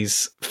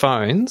these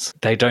phones,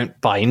 they don't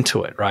buy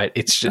into it, right?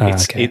 It's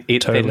totally,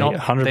 they're not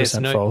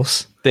 100%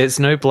 false. There's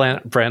no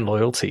brand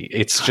loyalty.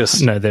 It's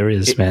just no, there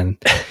is, man.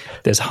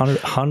 There's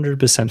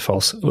 100%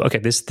 false. Okay,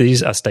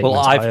 these are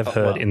statements I have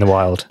heard in the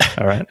wild.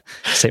 All right,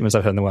 statements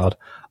I've heard in the wild.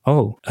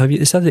 Oh, have you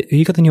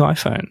got the new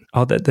iPhone?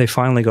 Oh, they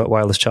finally got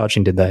wireless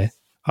charging, did they?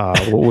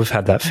 Well, we've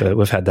had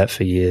that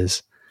for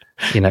years.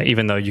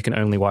 Even though you can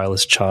only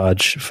wireless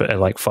charge for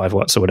like 5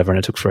 watts or whatever, and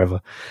it took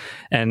forever.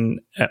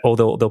 And or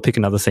they'll pick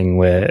another thing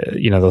where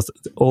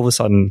all of a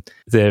sudden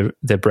they're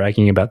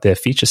bragging about their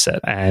feature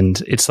set,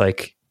 and it's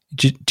like,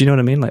 do you know what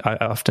I mean? Like I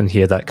often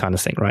hear that kind of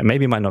thing, right?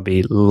 Maybe it might not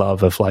be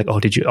love of like,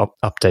 did you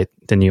update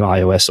the new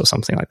iOS or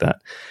something like that?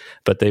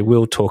 But they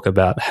will talk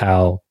about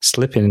how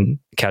slip in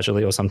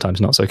casually or sometimes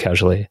not so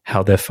casually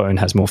how their phone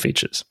has more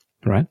features,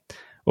 right?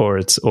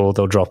 Or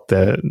they'll drop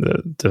the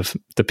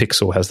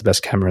Pixel has the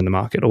best camera in the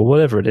market, or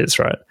whatever it is,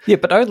 right? Yeah,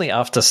 but only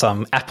after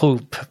some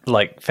Apple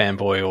like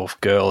fanboy or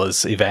girl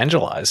has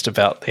evangelized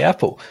about the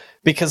Apple,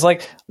 because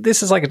like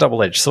this is like a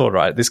double-edged sword,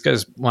 right? This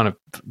goes one of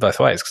both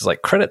ways, because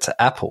like credit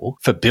to Apple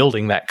for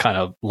building that kind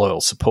of loyal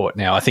support.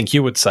 Now, I think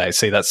you would say,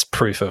 see, that's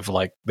proof of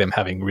like them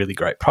having really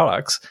great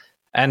products,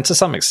 and to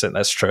some extent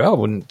that's true. I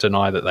wouldn't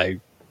deny that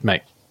they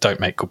don't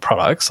make good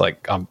products.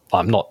 Like I'm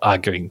not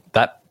arguing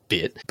that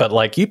bit, but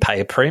like you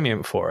pay a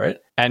premium for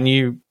it, and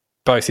you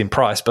both in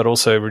price but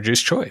also reduce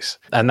choice,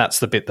 and that's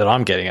the bit that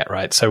I'm getting at,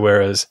 right? So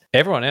whereas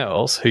everyone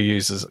else who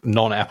uses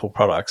non-Apple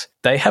products,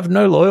 they have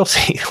no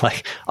loyalty.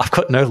 Like I've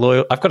got a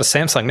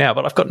Samsung now,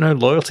 but I've got no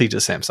loyalty to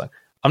Samsung.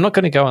 I'm not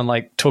going to go and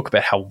like talk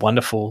about how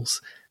wonderful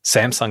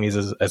Samsung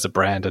is as a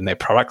brand and their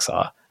products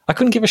are. I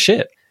couldn't give a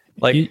shit.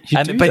 Like,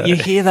 but you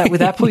hear that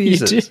with Apple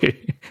users. You do.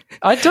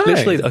 I don't.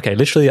 Literally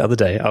the other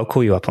day, I'll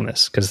call you up on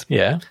this because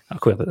I'll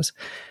call you up on this.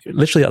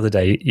 Literally the other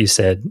day, you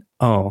said,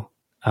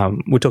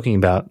 we're talking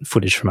about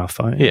footage from our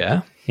phone.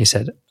 Yeah. You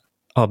said,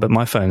 but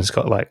my phone's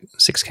got like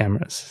 6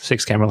 camera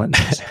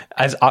lenses.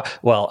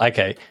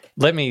 Okay.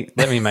 Let me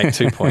make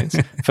 2 points.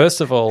 First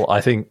of all,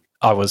 I think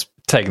I was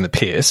taking the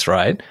piss,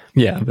 right?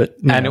 Yeah, but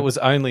And it was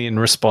only in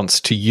response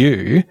to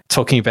you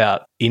talking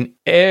about in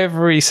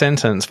every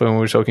sentence when we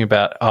were talking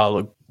about, oh,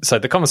 look, so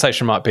the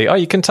conversation might be, oh,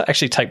 you can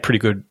actually take pretty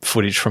good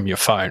footage from your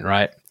phone,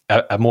 right?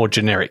 A more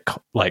generic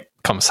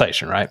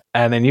conversation, right?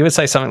 And then you would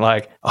say something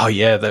like, oh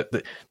yeah,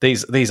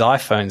 these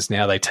iPhones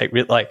now, they take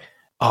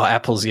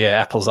Apple's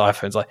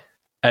iPhones, like,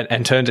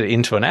 and turned it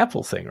into an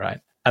Apple thing,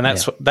 right? And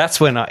that's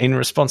when in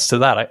response to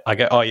that, I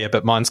go, oh yeah,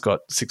 but mine's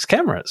got 6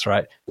 cameras,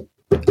 right?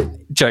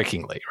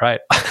 Jokingly, right?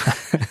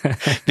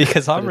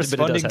 Because I'm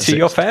responding to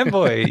your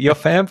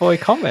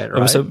fanboy comment,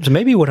 right? So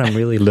maybe what I'm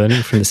really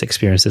learning from this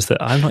experience is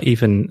that I'm not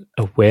even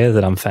aware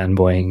that I'm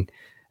fanboying.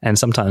 And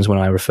sometimes when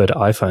I refer to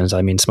iPhones,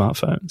 I mean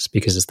smartphones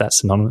because that's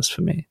synonymous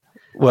for me.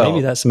 Well,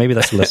 maybe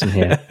that's a lesson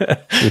here,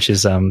 which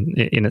is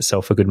in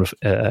itself a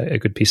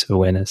good piece of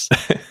awareness.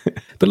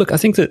 But look, I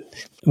think that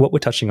what we're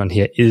touching on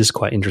here is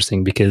quite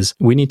interesting because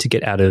we need to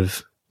get out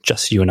of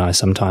just you and I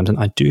sometimes. And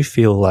I do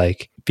feel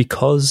like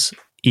because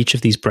each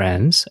of these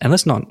brands, and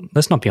let's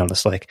not be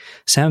honest, like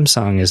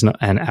Samsung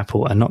and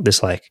Apple are not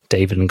this like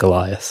David and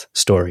Goliath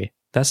story.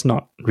 That's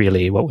not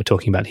really what we're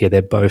talking about here.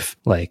 They're both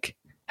like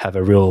have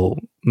a real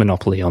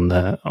monopoly on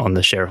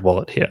the share of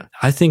wallet here.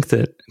 I think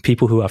that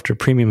people who after a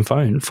premium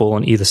phone fall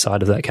on either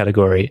side of that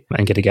category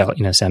and get a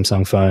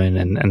Samsung phone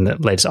and the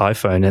latest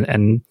iPhone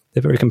and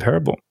they're very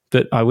comparable.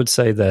 But I would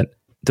say that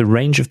the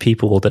range of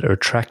people that are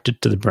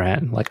attracted to the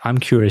brand, like I'm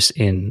curious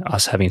in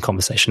us having a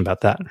conversation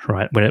about that,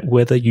 right?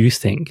 Whether you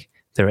think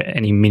there are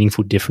any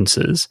meaningful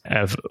differences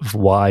of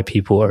why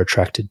people are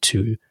attracted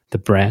to the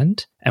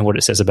brand and what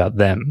it says about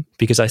them.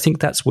 Because I think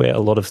that's where a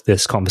lot of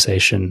this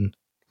conversation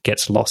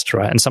gets lost,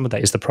 right? And some of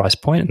that is the price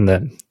point and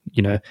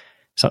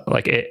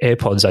like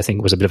AirPods, I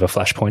think was a bit of a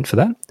flashpoint for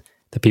that.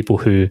 The people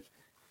who,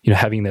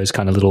 having those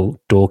kind of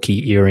little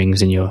dorky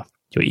earrings in your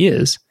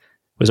ears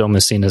was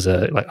almost seen as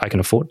I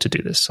can afford to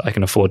do this. I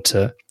can afford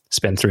to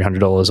spend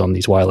 $300 on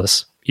these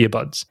wireless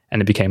earbuds.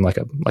 And it became like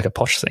a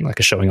posh thing,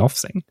 like a showing off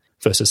thing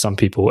versus some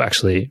people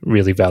actually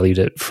really valued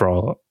it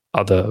for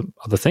other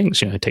things,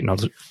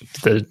 technology,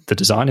 the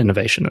design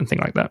innovation and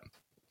things like that.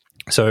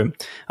 So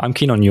I'm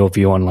keen on your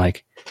view on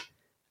like,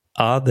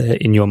 are there,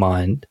 in your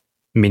mind,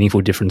 meaningful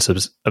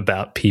differences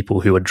about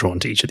people who are drawn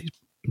to each of these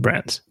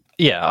brands?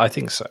 Yeah, I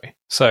think so.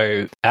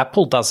 So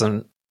Apple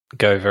doesn't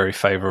go very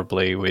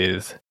favorably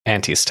with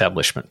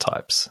anti-establishment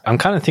types. I'm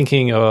kind of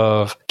thinking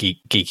of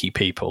geeky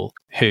people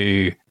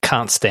who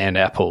can't stand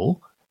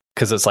Apple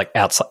because it's like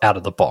out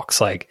of the box,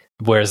 like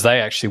whereas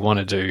they actually want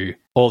to do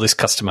all this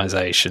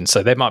customization.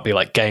 So they might be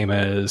like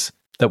gamers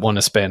that want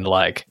to spend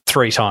like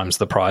 3 times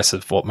the price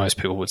of what most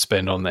people would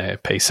spend on their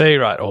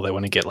PC, right? Or they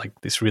want to get like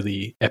this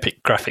really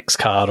epic graphics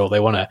card, or they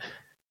want to,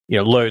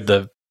 load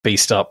the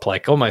beast up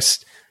like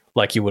almost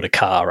like you would a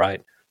car,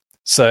 right?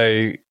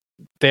 So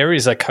there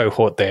is a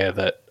cohort there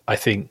that I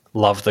think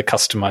love the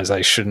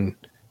customization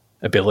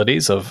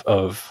abilities of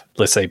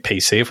let's say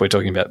PC, if we're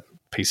talking about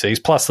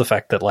PCs, plus the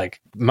fact that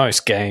like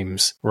most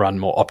games run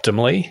more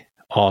optimally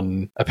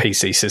on a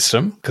PC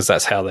system because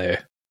that's how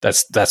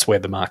that's where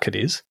the market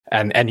is.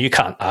 And you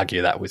can't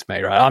argue that with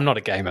me, right? I'm not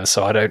a gamer,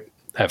 so I don't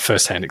have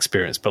first-hand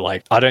experience, but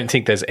like I don't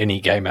think there's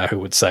any gamer who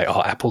would say,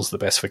 oh, Apple's the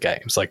best for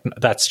games. Like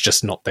that's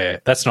just not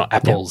that's not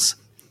Apple's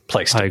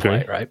place to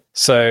play, right?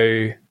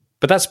 So,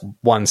 but that's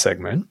one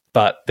segment.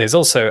 But there's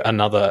also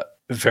another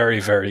very,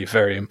 very,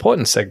 very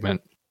important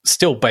segment,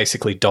 still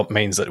basically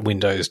means that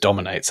Windows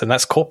dominates, and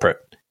that's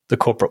the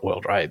corporate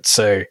world, right?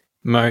 So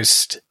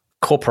most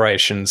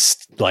corporations,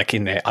 like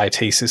in their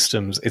IT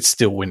systems, it's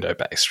still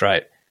window-based,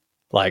 right?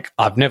 Like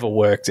I've never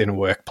worked in a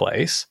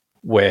workplace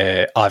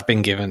where I've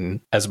been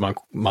given as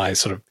my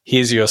sort of,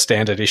 here's your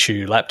standard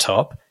issue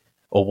laptop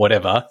or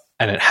whatever,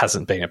 and it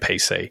hasn't been a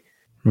PC.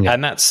 Yeah.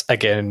 And that's,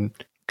 again,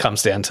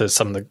 comes down to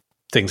some of the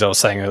things I was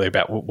saying earlier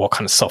about what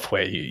kind of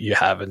software you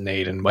have and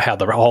need and how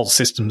the whole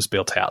system's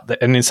built out.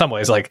 And in some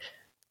ways, like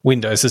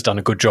Windows has done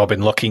a good job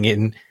in locking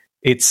in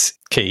its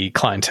key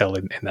clientele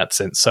in that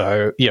sense.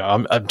 So,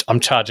 I'm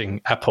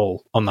charging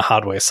Apple on the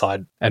hardware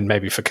side and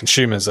maybe for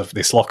consumers of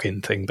this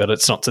lock-in thing, but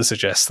it's not to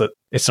suggest that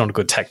it's not a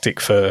good tactic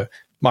for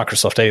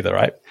Microsoft either,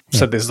 right? Yeah.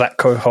 So there's that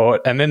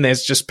cohort. And then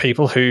there's just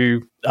people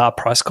who are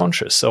price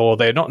conscious, or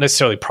they're not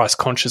necessarily price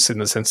conscious in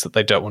the sense that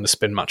they don't want to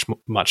spend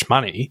much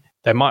money.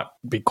 They might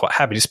be quite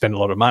happy to spend a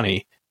lot of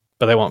money,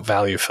 but they want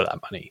value for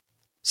that money.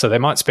 So they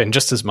might spend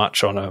just as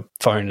much on a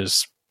phone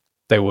as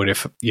they would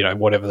if,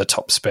 whatever the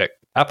top spec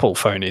Apple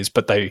phone is,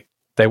 but they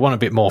want a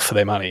bit more for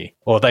their money,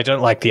 or they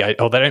don't like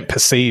or they don't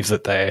perceive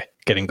that they're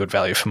getting good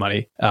value for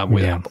money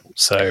with Apple.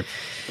 So,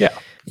 yeah.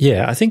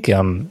 Yeah, I think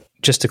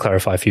just to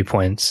clarify a few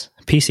points,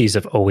 PCs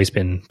have always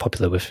been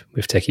popular with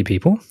techie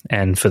people,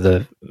 and for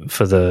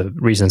the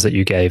reasons that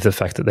you gave, the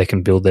fact that they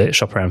can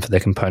shop around for their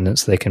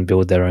components, they can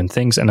build their own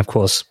things, and of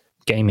course,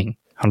 gaming,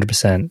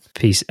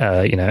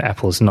 100%.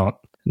 Apple's not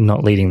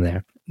leading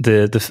there.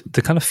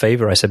 The kind of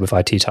favor I said with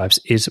IT types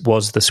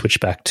was the switch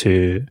back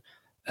to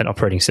an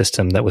operating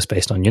system that was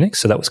based on Unix.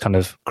 So that was kind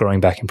of growing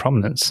back in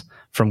prominence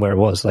from where it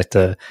was. Like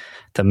the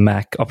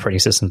Mac operating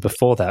systems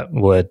before that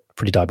were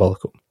pretty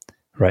diabolical.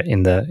 right,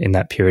 in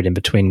that period in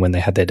between when they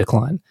had their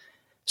decline.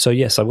 So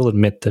yes, I will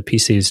admit that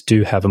PCs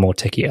do have a more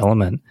techie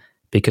element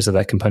because of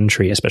that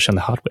componentry, especially on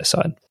the hardware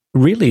side.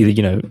 Really,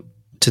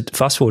 to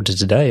fast forward to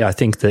today, I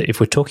think that if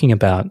we're talking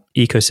about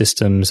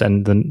ecosystems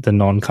and the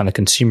non kind of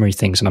consumery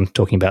things, and I'm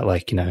talking about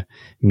like,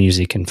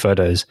 music and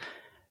photos,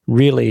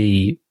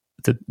 really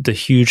the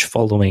huge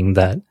following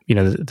that,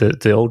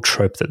 the old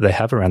trope that they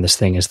have around this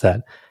thing is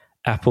that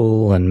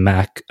Apple and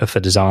Mac are for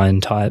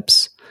design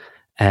types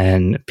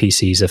and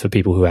PCs are for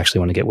people who actually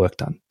want to get work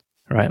done,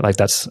 right? Like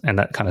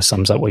that kind of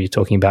sums up what you're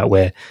talking about,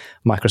 where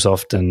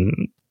Microsoft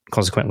and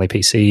consequently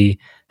PC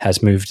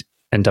has moved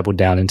and doubled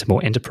down into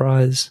more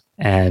enterprise,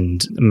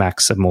 and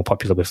Macs are more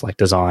popular with like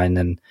design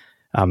and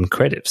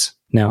creatives.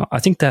 Now, I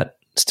think that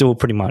still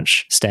pretty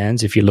much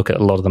stands if you look at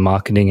a lot of the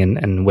marketing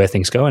and where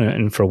things go.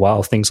 And for a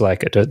while, things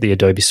like the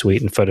Adobe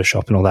Suite and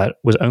Photoshop and all that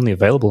was only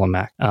available on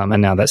Mac.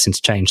 And now that's since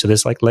changed. So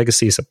there's like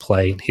legacies at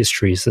play and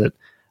histories that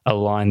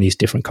align these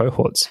different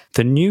cohorts.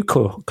 The new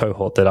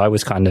cohort that I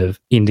was kind of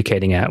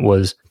indicating at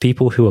was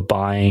people who are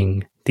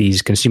buying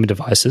these consumer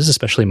devices,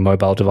 especially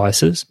mobile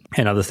devices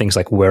and other things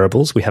like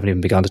wearables. We haven't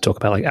even begun to talk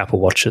about like Apple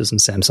Watches and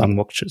Samsung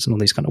Watches and all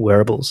these kind of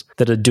wearables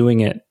that are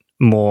doing it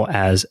more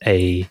as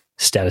a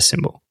status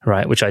symbol,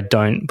 right? Which I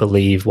don't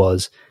believe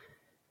was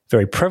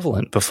very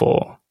prevalent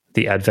before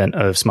the advent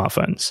of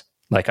smartphones.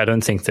 Like, I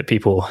don't think that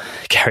people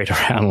carried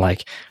around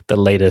like the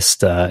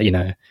latest,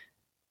 HP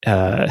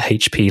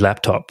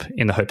laptop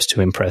in the hopes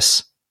to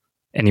impress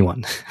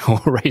anyone or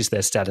raise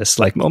their status.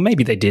 Like, or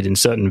maybe they did in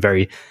certain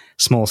very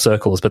small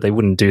circles, but they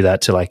wouldn't do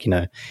that to like,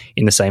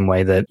 in the same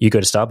way that you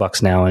go to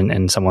Starbucks now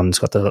and someone's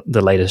got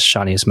the latest,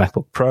 shiniest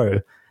MacBook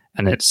Pro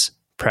and it's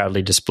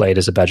proudly displayed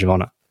as a badge of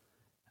honor.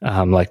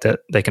 Like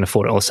that they can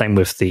afford it. Or same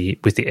with the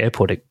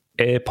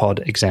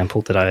AirPod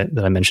example that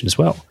I mentioned as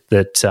well,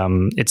 that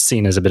it's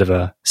seen as a bit of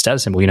a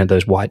status symbol,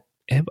 those white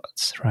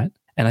earbuds, right?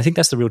 And I think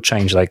that's the real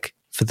change. Like,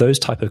 for those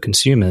type of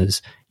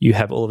consumers, you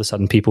have all of a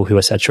sudden people who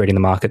are saturating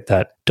the market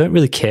that don't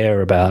really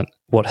care about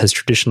what has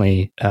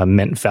traditionally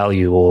meant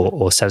value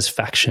or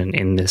satisfaction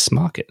in this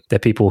market. They're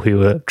people who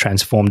have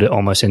transformed it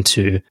almost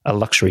into a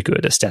luxury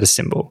good, a status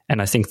symbol.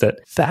 And I think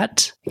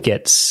that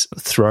gets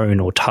thrown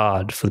or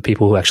tarred for the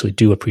people who actually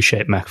do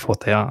appreciate Mac for what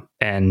they are.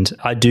 And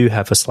I do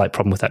have a slight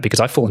problem with that because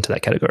I fall into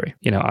that category.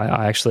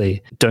 I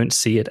actually don't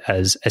see it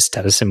as a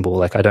status symbol.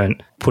 Like, I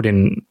don't put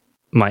in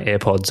my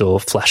AirPods or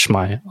flash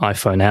my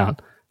iPhone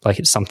out like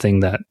it's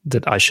something that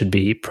I should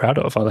be proud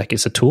of. Like,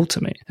 it's a tool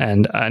to me.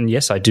 And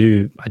yes, I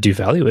do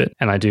value it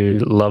and I do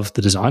love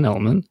the design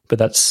element, but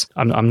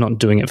I'm not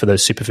doing it for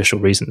those superficial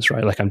reasons,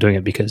 right? Like, I'm doing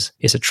it because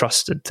it's a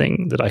trusted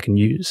thing that I can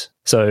use.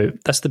 So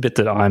that's the bit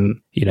that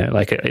I'm,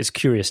 it's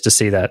curious to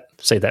see that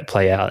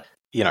play out.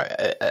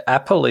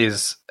 Apple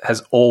has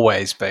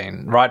always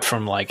been, right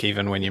from like,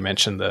 even when you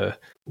mentioned those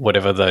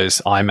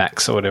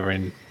iMacs or whatever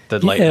in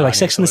the late 90s, like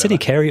Sex and the City,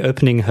 Carrie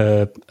opening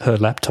her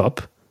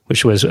laptop,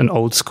 which was an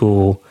old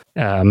school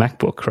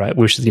MacBook, right?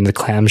 Which is the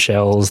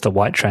clamshells, the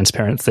white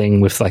transparent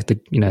thing with like the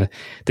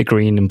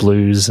green and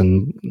blues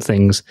and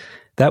things.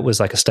 That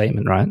was like a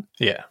statement, right?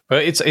 Yeah,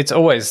 but it's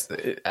always,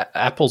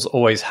 Apple's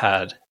always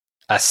had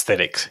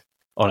aesthetics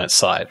on its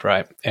side,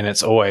 right? And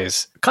it's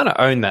always kind of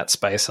owned that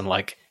space, and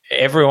like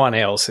everyone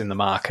else in the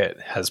market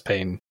has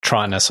been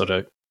trying to sort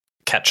of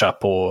catch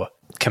up or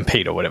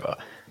compete or whatever.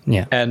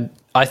 Yeah, and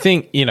I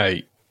think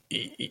I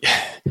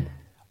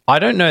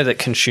don't know that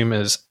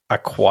consumers are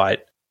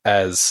quite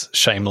as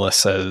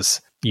shameless as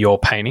you're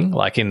painting,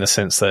 like in the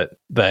sense that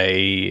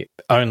they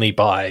only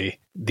buy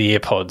the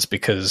AirPods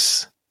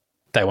because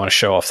they want to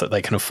show off that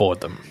they can afford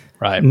them,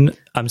 right?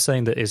 I'm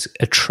saying that it's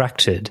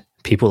attracted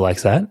people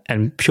like that,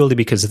 and purely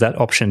because that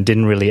option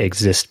didn't really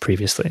exist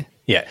previously.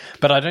 Yeah,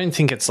 but I don't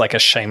think it's like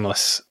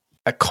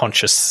a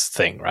conscious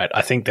thing, right?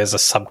 I think there's a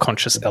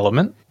subconscious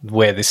element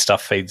where this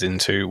stuff feeds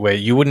into, where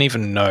you wouldn't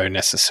even know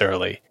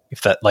necessarily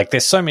if that, like,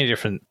 there's so many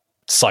different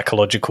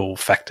psychological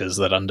factors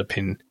that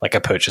underpin like a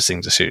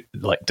purchasing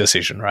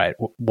decision, right?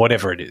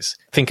 Whatever it is.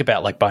 Think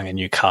about like buying a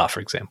new car, for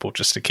example,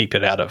 just to keep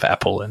it out of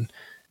Apple and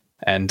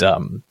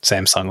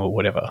Samsung or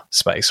whatever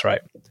space,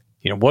 right?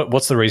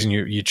 What's the reason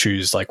you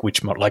choose like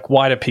which model? Like,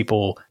 why do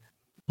people,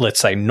 let's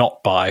say,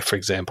 not buy, for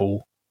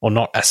example, or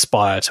not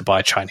aspire to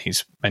buy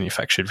Chinese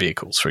manufactured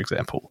vehicles, for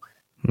example?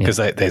 Because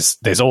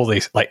there's all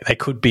these, like, they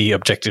could be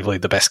objectively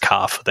the best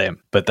car for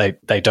them, but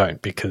they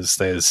don't, because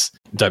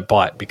don't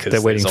buy it because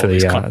they're waiting for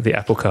the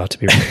Apple car to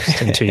be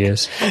released in 2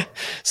 years.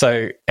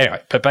 So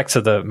anyway, but back to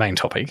the main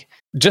topic,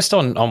 just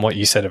on what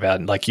you said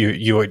about like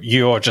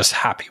you're just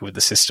happy with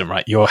the system,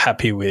 right? You're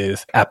happy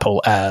with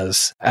Apple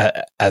as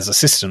a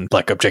system,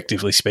 like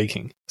objectively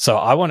speaking. So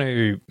I want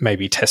to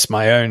maybe test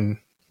my own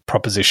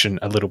proposition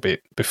a little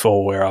bit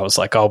before, where I was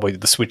like, oh,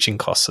 but the switching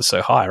costs are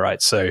so high,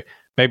 right? So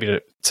maybe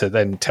to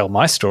then tell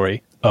my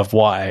story of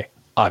why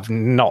I've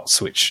not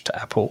switched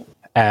to Apple.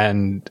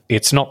 And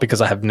it's not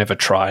because I have never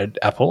tried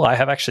Apple. I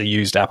have actually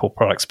used Apple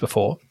products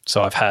before.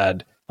 So I've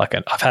had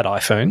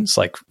iPhones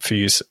like for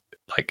use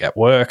like at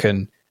work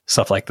and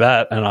stuff like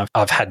that. And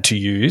I've had to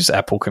use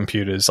Apple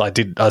computers. I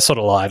sort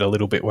of lied a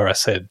little bit where I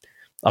said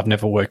I've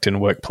never worked in a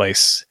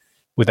workplace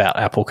without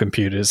Apple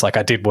computers. Like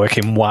I did work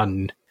in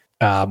one,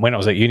 when I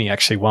was at uni,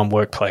 actually one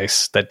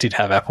workplace that did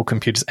have Apple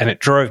computers, and it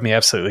drove me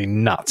absolutely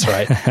nuts,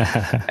 right?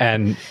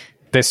 And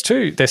there's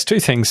two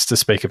things to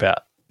speak about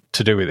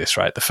to do with this,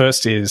 right? The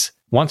first is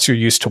once you're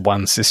used to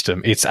one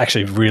system, it's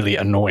actually really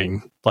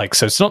annoying. Like,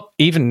 so it's not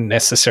even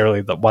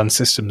necessarily that one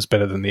system's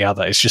better than the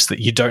other. It's just that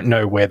you don't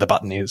know where the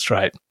button is,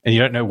 right? And you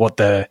don't know what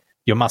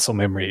your muscle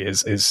memory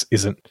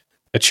isn't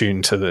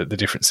attuned to the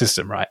different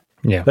system, right?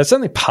 Yeah. That's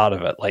only part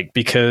of it, like,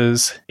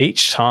 because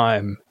each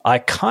time I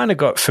kind of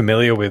got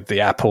familiar with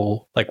the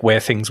Apple, like where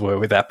things were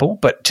with Apple,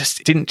 but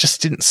just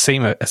didn't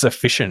seem as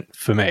efficient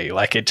for me.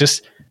 Like it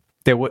just,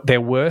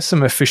 there were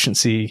some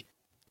efficiency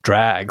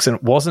drags, and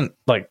it wasn't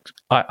like,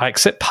 I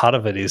accept part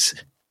of it is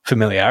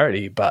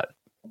familiarity, but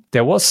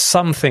there was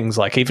some things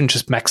like even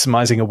just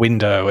maximizing a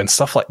window and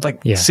stuff like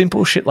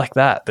simple shit like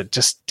that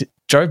just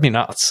drove me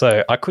nuts.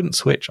 So I couldn't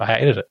switch. I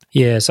hated it.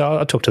 Yeah, so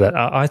I'll talk to that.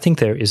 I think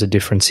there is a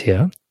difference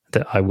here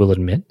that I will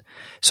admit.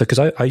 So because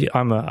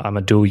I'm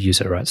a dual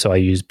user, right? So I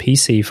use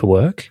PC for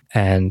work,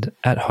 and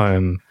at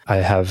home I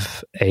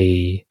have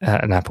an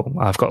Apple.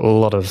 I've got a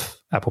lot of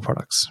Apple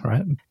products,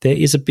 right? There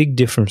is a big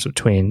difference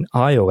between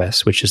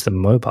iOS, which is the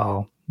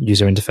mobile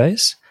user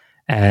interface,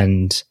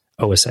 and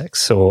OS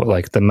X, or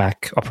like the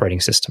Mac operating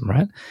system,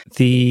 right?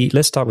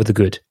 Let's start with the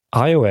good.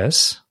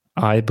 iOS,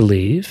 I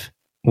believe,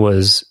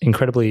 was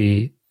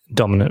incredibly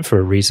dominant for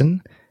a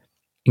reason.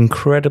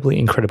 Incredibly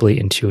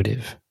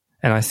intuitive.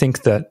 And I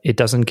think that it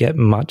doesn't get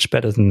much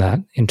better than that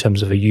in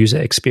terms of a user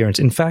experience.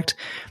 In fact,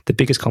 the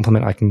biggest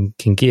compliment I can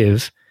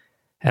give,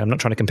 and I'm not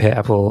trying to compare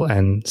Apple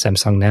and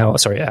Samsung now,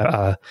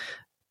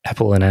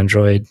 Apple and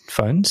Android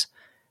phones,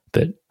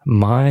 but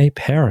my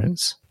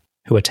parents,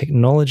 who are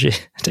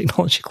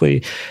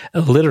technologically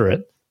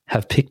illiterate,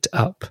 have picked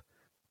up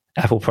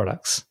Apple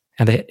products.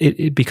 And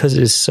because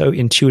it is so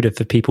intuitive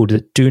for people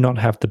that do not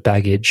have the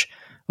baggage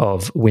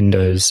of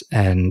Windows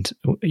and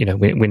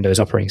Windows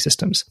operating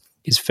systems.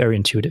 It's very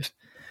intuitive.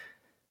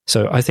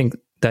 So I think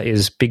that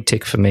is big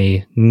tick for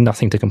me.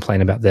 Nothing to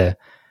complain about there.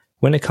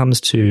 When it comes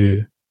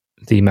to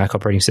the Mac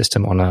operating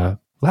system on a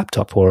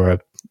laptop or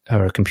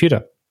a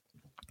computer,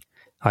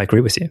 I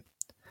agree with you.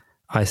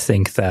 I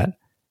think that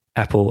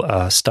Apple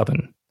are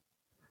stubborn,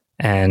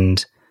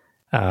 and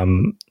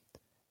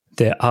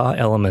there are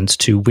elements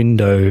to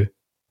window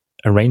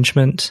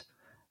arrangement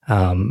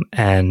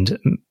and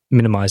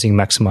minimizing,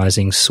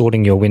 maximizing,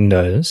 sorting your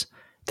windows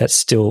that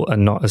still are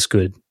not as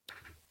good.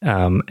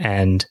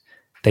 And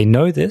they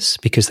know this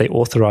because they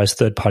authorize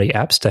third-party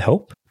apps to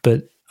help,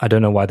 but I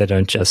don't know why they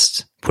don't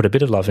just put a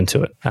bit of love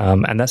into it.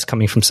 And that's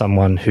coming from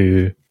someone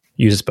who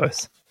uses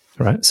both,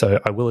 right? So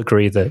I will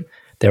agree that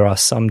there are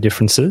some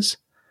differences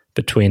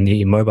between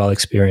the mobile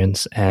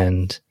experience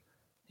and,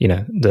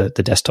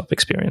 the desktop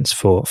experience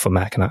for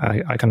Mac, and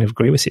I kind of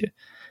agree with you.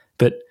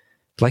 But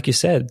like you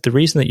said, the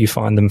reason that you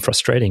find them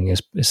frustrating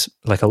is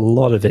like a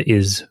lot of it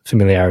is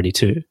familiarity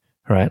too,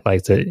 right?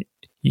 Like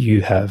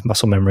you have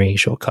muscle memory,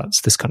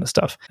 shortcuts, this kind of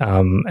stuff.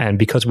 And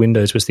because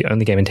Windows was the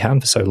only game in town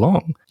for so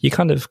long, you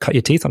kind of cut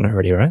your teeth on it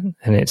already, right?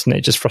 And it's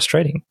just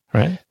frustrating,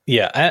 right?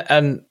 Yeah,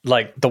 and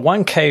like the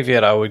one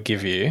caveat I would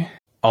give you,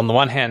 on the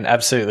one hand,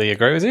 absolutely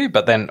agree with you,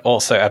 but then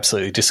also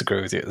absolutely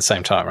disagree with you at the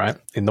same time, right?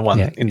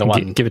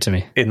 Give it to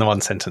me. In the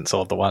one sentence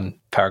or the one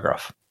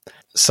paragraph.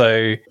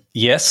 So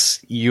yes,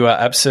 you are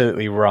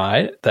absolutely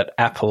right that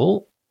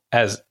Apple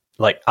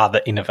are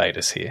the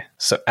innovators here.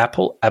 So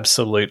Apple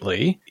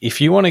absolutely,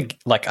 if you want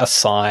to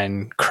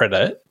assign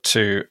credit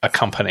to a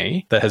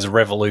company that has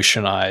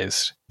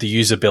revolutionized the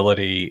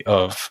usability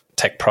of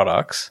tech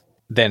products,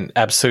 then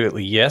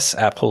absolutely yes,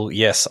 Apple,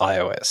 yes,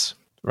 iOS,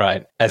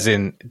 right? As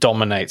in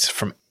dominates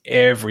from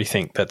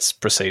everything that's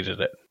preceded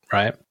it,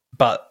 right?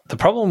 But the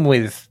problem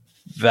with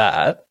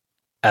that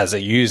as a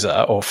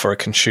user or for a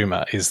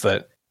consumer is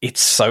that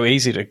it's so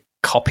easy to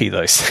copy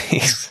those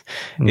things.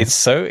 It's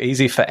so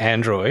easy for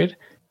Android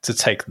to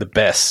take the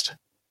best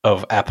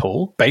of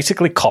Apple,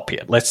 basically copy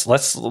it. Let's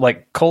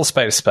call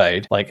a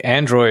spade. Like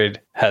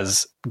Android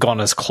has gone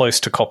as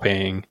close to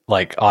copying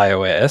like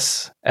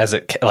iOS as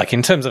it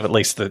in terms of at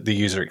least the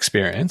user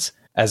experience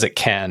as it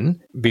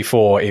can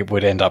before it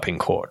would end up in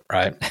court,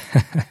 right?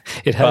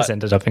 It has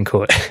ended up in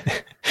court,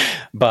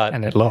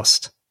 and it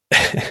lost.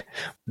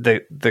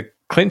 The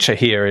clincher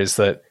here is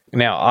that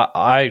now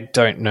I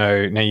don't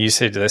know. Now you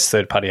said there's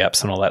third-party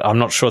apps and all that. I'm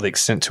not sure the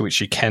extent to which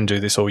you can do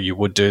this, or you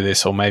would do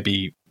this, or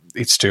maybe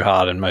it's too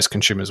hard and most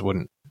consumers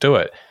wouldn't do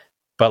it.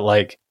 But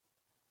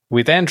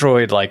with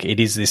Android, it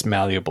is this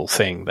malleable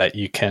thing that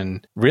you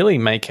can really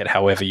make it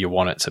however you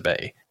want it to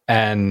be.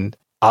 And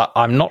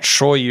I'm not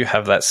sure you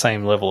have that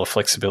same level of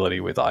flexibility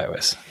with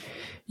iOS.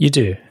 You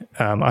do.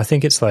 I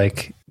think it's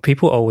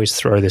people always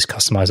throw this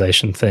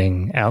customization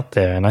thing out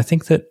there. And I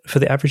think that for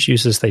the average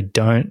users, they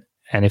don't.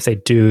 And if they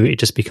do, it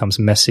just becomes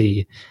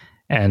messy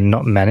and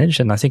not managed.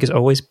 And I think it's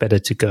always better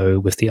to go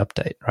with the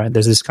update, right?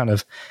 There's this kind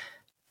of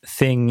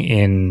thing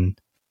in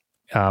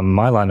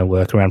my line of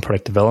work around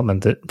product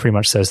development that pretty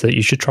much says that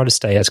you should try to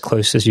stay as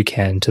close as you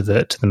can to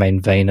the main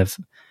vein of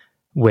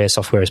where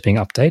software is being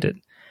updated.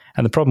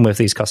 And the problem with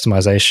these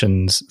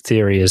customizations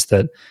theory is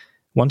that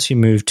once you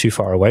move too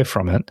far away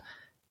from it,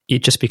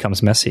 it just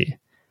becomes messy.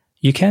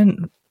 You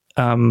can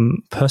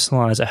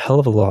personalize a hell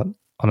of a lot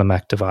on a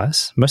Mac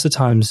device. Most of the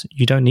times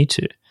you don't need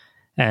to.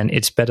 And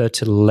it's better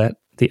to let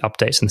the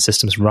updates and the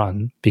systems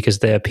run, because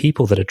there are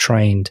people that are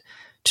trained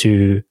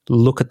to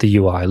look at the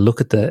UI, look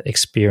at the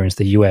experience,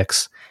 the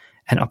UX,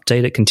 and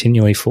update it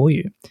continually for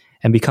you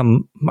and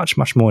become much,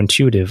 much more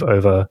intuitive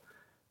over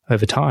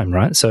time,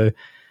 right? So,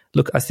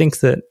 look, I think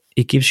that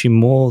it gives you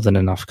more than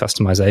enough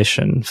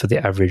customization for the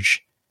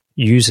average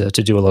user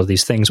to do a lot of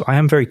these things. I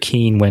am very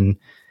keen when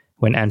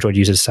Android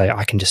users say,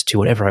 I can just do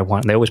whatever I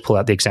want. And they always pull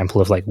out the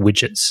example of like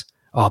widgets.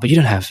 Oh, but you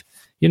don't have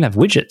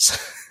widgets.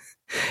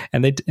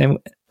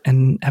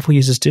 and Apple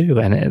users do,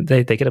 and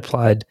they get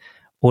applied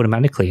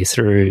automatically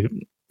through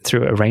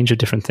a range of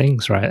different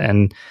things, right?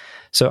 And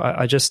so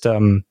I just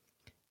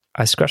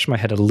I scratched my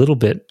head a little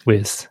bit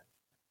with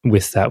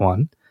that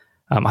one.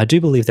 I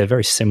do believe they're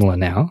very similar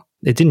now.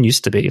 It didn't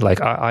used to be. Like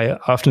I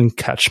often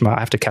I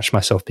have to catch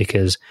myself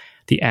because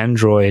the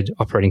Android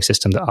operating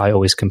system that I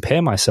always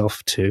compare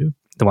myself to,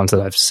 the ones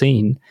that I've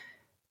seen,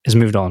 has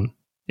moved on.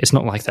 It's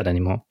not like that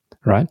anymore,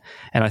 right?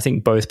 And I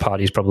think both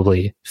parties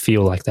probably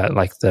feel like that.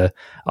 Like the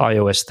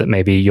iOS that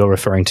maybe you're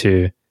referring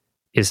to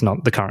is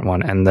not the current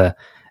one, and the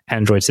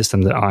Android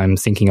system that I'm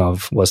thinking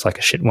of was like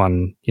a shit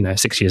one,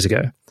 6 years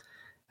ago.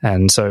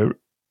 And so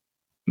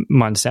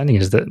my understanding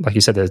is that, like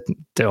you said,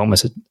 they're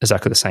almost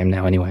exactly the same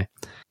now anyway.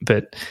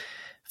 But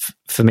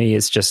for me,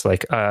 it's just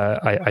like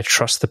I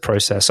trust the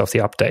process of the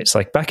updates.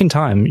 Like back in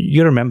time,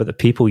 you remember that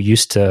people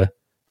used to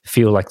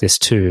feel like this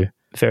too,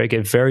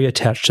 get very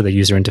attached to the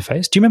user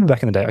interface. Do you remember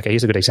back in the day? Okay,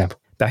 here's a good example.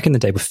 Back in the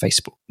day with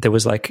Facebook, there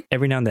was like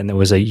every now and then there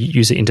was a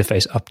user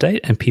interface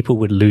update and people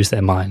would lose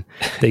their mind.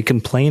 They'd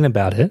complain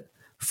about it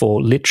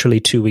for literally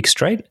 2 weeks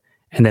straight.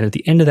 And then at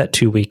the end of that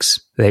 2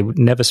 weeks, they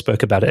never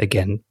spoke about it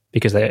again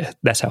because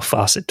that's how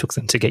fast it took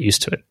them to get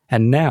used to it.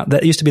 And now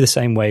that used to be the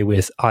same way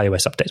with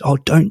iOS updates. Oh,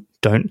 don't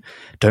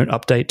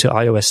update to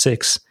iOS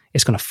 6.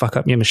 It's going to fuck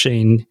up your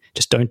machine.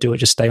 Just don't do it.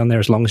 Just stay on there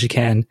as long as you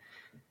can.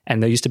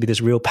 And there used to be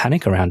this real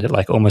panic around it,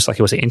 like almost like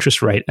it was an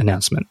interest rate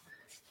announcement.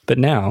 But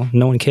now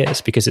no one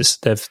cares because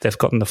they've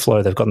gotten the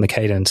flow, they've gotten the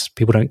cadence.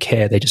 People don't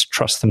care. They just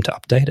trust them to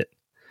update it.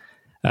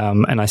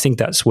 And I think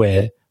that's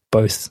where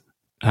both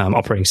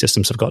operating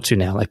systems have got to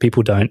now. Like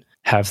people don't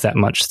have that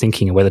much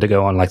thinking of whether to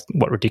go on like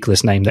what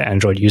ridiculous name that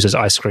Android uses,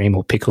 ice cream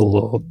or pickle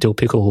or dill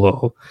pickle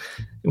or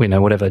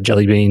whatever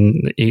jelly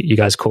bean you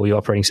guys call your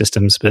operating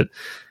systems. But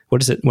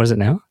what is it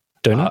now?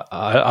 Donut?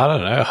 I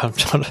don't know.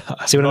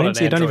 See what I mean?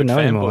 So you don't even know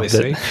anymore.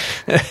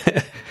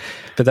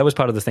 But that was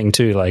part of the thing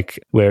too, like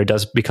where it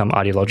does become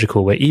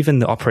ideological, where even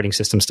the operating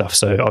system stuff.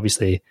 So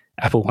obviously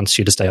Apple wants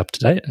you to stay up to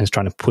date and is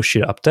trying to push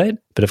you to update.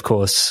 But of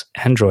course,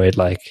 Android,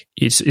 like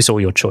it's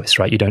all your choice,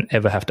 right? You don't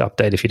ever have to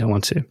update if you don't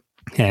want to.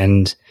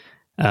 And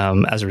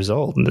as a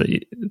result,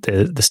 the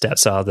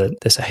stats are that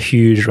there's a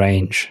huge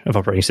range of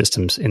operating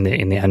systems in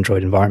the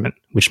Android environment,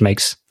 which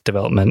makes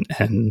development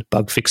and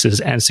bug fixes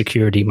and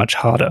security much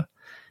harder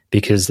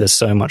because there's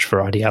so much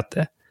variety out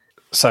there.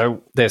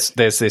 So there's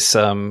this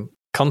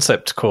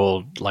concept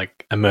called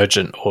like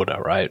emergent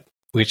order, right?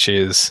 Which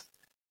is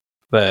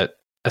that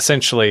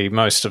essentially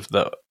most of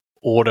the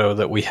order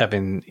that we have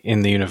in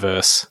the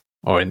universe,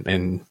 or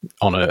in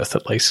on Earth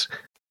at least,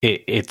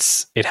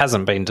 it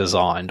hasn't been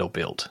designed or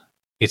built.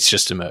 It's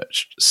just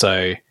emerged.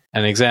 So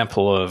an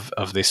example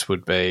of this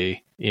would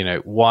be,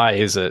 why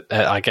is it?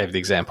 I gave the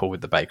example with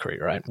the bakery,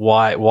 right?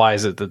 Why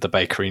is it that the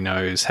bakery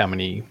knows how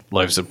many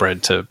loaves of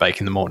bread to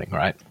bake in the morning,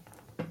 right?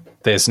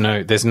 There's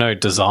no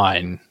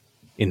design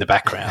in the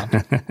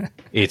background.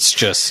 It's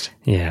just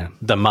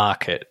the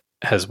market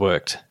has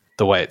worked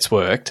the way it's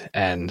worked,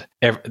 and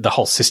the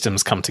whole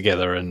system's come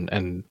together,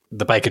 and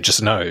the baker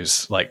just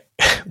knows like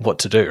what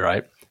to do,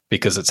 right?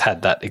 Because it's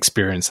had that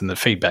experience and the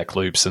feedback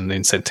loops and the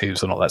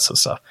incentives and all that sort of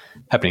stuff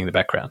happening in the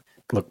background.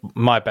 Look,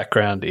 my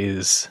background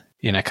is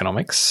in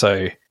economics,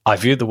 so I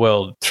view the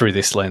world through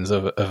this lens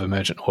of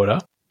emergent order,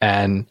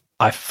 and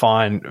I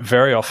find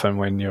very often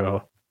when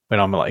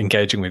I'm like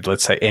engaging with,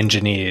 let's say,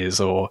 engineers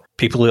or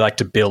people who like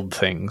to build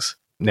things.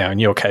 Now, in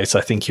your case,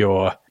 I think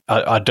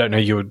I don't know,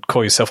 you would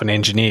call yourself an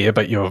engineer,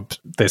 but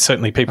there's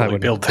certainly people who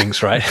build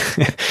things, right?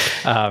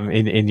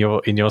 in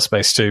your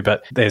space too.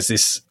 But there's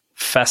this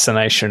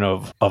fascination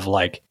of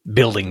like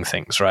building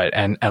things, right?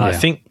 And I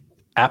think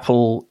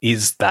Apple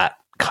is that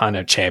kind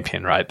of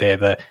champion, right? They're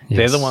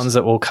the ones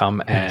that will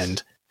come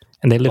and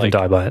they live and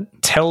die by it.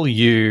 Tell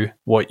you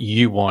what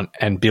you want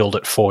and build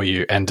it for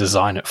you and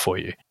design it for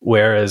you.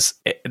 Whereas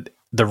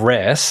the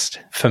rest,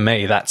 for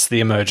me, that's the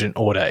emergent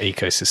order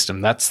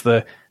ecosystem. That's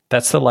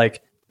the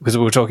like, because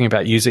we were talking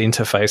about user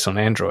interface on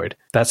Android.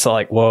 That's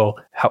like, well,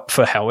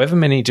 for however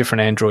many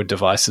different Android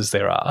devices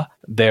there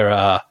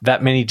are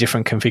that many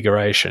different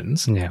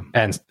configurations. Yeah.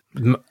 And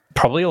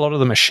probably a lot of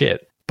them are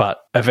shit,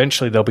 but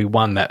eventually there'll be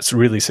one that's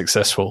really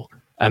successful,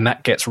 and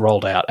that gets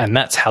rolled out, and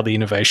that's how the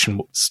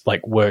innovation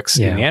like works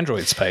in the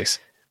Android space.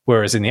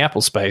 Whereas in the Apple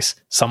space,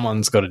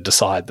 someone's got to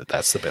decide that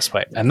that's the best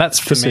way, and that's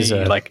for me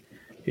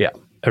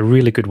a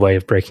really good way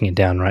of breaking it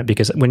down, right?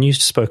 Because when you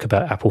spoke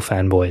about Apple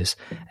fanboys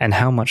and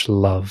how much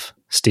love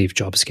Steve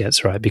Jobs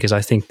gets, right? Because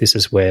I think this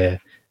is where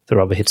the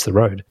rubber hits the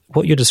road.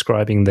 What you're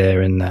describing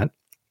there in that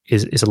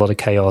is a lot of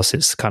chaos.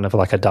 It's kind of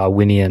like a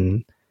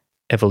Darwinian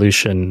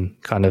evolution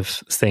kind of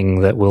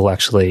thing that will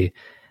actually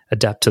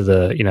adapt to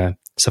the,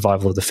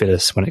 survival of the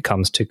fittest when it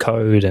comes to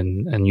code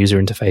and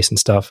user interface and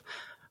stuff,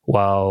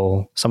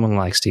 while someone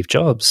like Steve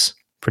Jobs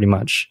pretty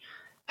much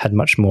had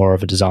much more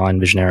of a design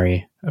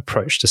visionary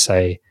approach to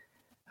say,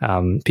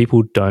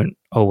 people don't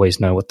always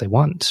know what they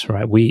want,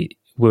 right?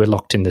 We're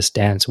locked in this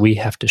dance. We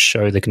have to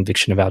show the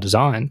conviction of our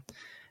design,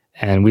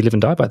 and we live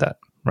and die by that,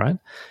 right?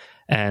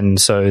 And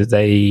so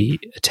they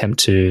attempt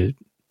to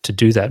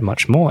do that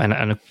much more. And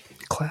a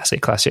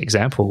classic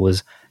example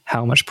was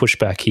how much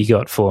pushback he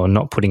got for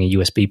not putting a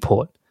USB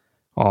port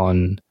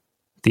on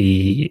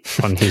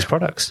his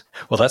products.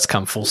 Well, that's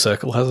come full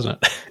circle,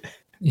 hasn't it?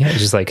 Yeah, it's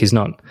just like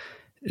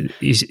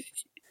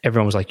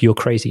everyone was like, you're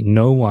crazy.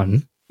 No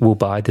one will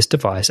buy this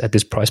device at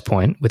this price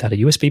point without a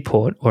USB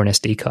port or an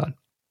SD card.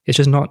 It's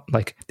just not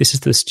like, this is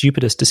the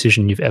stupidest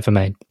decision you've ever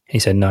made. And he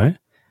said, no,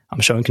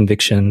 I'm showing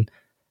conviction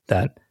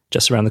that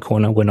just around the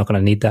corner, we're not going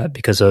to need that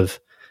because of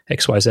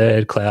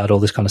XYZ, cloud, all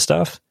this kind of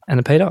stuff. And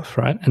it paid off,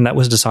 right? And that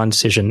was a design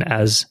decision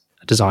as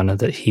a designer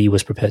that he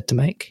was prepared to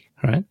make,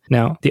 right?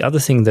 Now, the other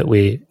thing that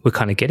we're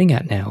kind of getting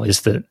at now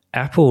is that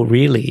Apple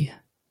really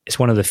is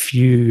one of the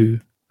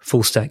few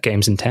full stack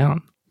games in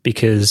town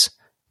because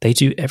they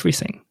do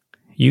everything.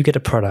 You get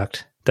a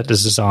product that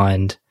is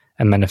designed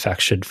and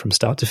manufactured from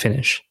start to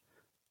finish,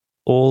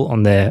 all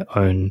on their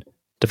own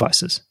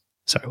devices.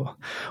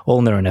 All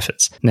on their own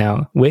efforts.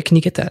 Now, where can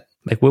you get that?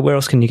 Like, where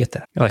else can you get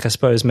that? Like, I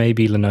suppose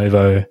maybe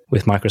Lenovo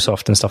with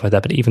Microsoft and stuff like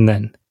that, but even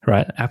then,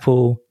 right,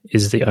 Apple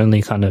is the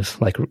only kind of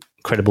like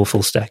credible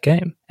full stack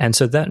game. And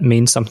so that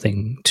means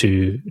something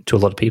to a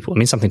lot of people. It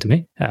means something to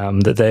me,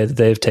 that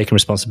they've taken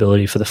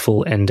responsibility for the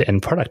full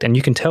end-to-end product. And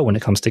you can tell when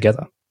it comes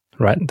together,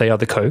 right? They are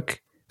the Coke,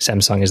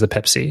 Samsung is the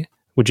Pepsi.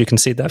 Would you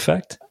concede that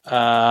fact? No,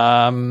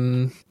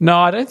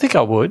 I don't think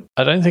I would.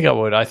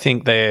 I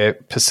think they're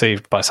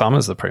perceived by some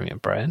as the premium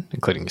brand,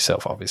 including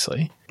yourself,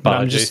 obviously. But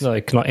I'm just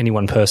like, not any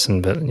one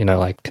person, but,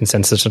 like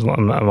consensus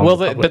among the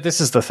public. But this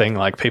is the thing,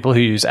 like people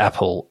who use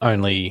Apple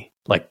only,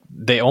 like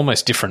they're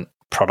almost different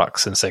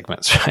products and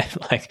segments,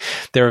 right? Like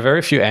there are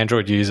very few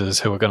Android users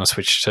who are going to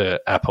switch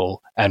to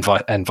Apple and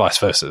vice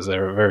versa.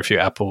 There are very few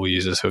Apple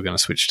users who are going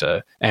to switch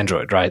to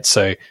Android, right?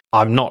 So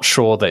I'm not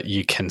sure that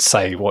you can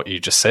say what you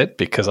just said,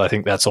 because I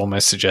think that's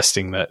almost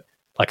suggesting that,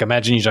 like,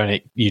 imagine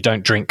you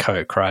don't drink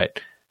Coke, right?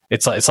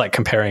 It's like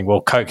comparing,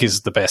 well, Coke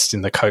is the best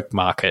in the Coke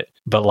market,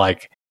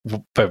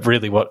 but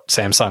really what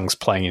Samsung's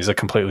playing is a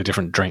completely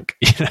different drink,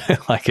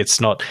 like it's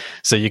not,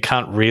 so you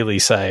can't really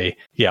say,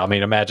 yeah, I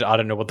mean, imagine, I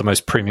don't know what the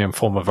most premium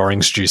form of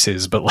orange juice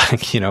is, but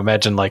like,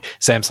 imagine like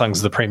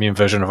Samsung's the premium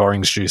version of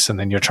orange juice and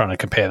then you're trying to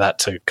compare that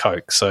to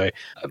Coke. So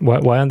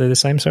why aren't they the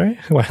same, sorry?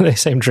 Why are they the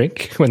same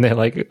drink when they're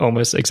like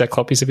almost exact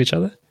copies of each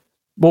other?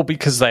 Well,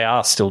 because they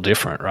are still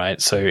different,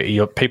 right?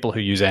 So people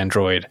who use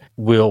Android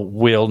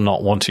will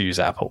not want to use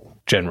Apple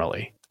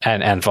generally,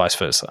 and vice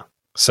versa.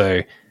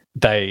 So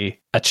they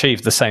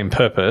achieve the same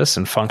purpose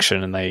and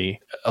function, and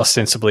they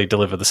ostensibly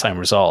deliver the same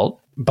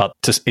result, but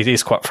it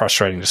is quite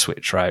frustrating to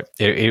switch, right?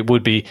 It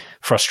would be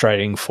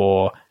frustrating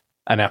for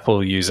an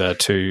Apple user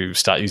to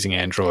start using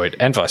Android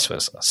and vice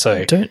versa.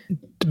 So don't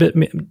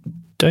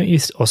you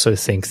also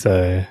think,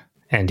 though,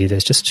 Andy,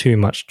 there's just too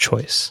much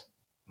choice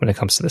when it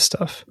comes to this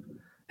stuff?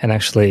 And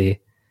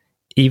actually,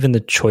 even the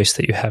choice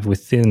that you have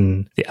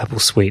within the Apple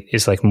suite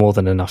is like more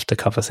than enough to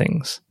cover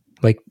things.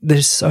 Like,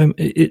 there's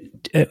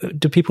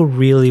do people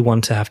really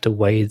want to have to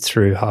wade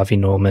through Harvey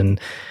Norman,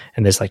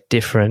 and there's like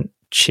different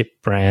chip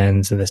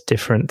brands and there's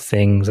different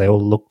things. They all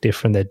look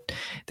different.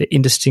 They're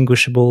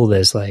indistinguishable.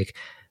 There's like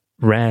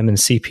RAM and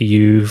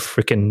CPU,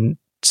 freaking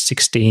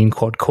 16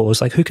 quad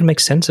cores. Like, who can make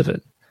sense of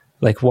it?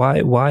 Like,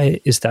 why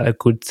is that a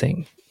good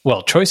thing?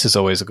 Well, choice is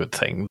always a good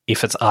thing.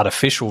 If it's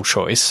artificial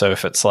choice, so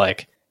if it's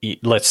like,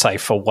 let's say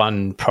for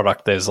one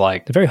product there's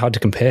like... They're very hard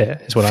to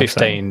compare, is what 15,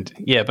 I'm saying.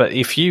 Yeah, but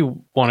if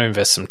you want to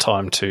invest some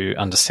time to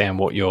understand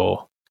what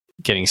you're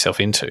getting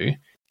yourself into,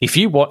 if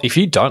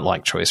you don't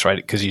like choice, right,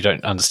 because you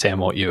don't understand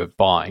what you're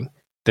buying,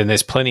 then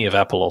there's plenty of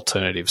Apple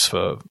alternatives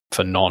for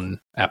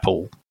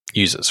non-Apple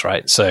users,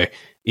 right? So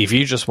if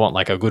you just want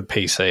like a good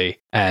PC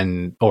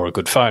or a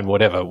good phone,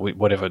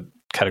 whatever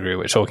category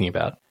we're talking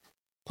about,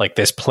 like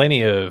there's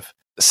plenty of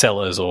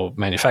sellers or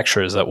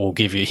manufacturers that will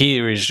give you,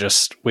 here is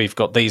just, we've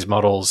got these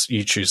models,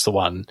 you choose the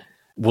one,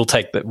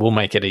 we'll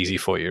make it easy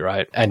for you,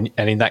 right? And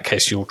in that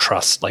case, you'll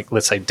trust, like,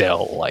 let's say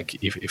Dell,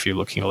 like if you're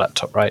looking at a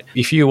laptop, right?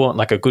 If you want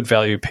like a good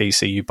value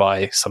PC, you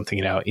buy something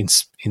in our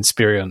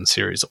Inspiron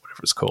series or whatever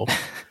it's called,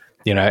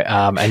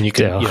 and you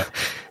can,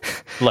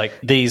 like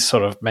these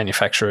sort of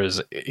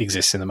manufacturers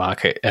exist in the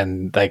market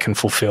and they can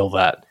fulfill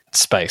that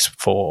space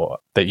for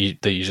that you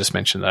just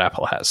mentioned that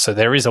Apple has. So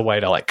there is a way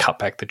to like cut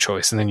back the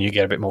choice, and then you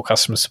get a bit more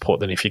customer support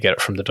than if you get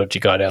it from the dodgy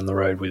guy down the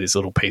road with his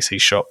little PC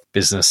shop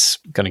business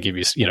going to give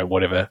you, you know,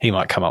 whatever he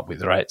might come up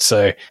with, right?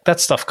 So that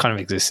stuff kind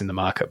of exists in the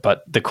market.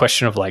 But the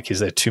question of like, is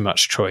there too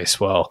much choice?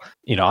 Well,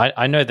 you know,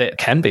 I know that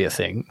can be a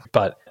thing,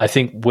 but I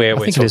think I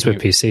think it is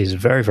with PCs.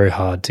 Very, very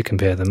hard to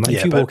compare them. Like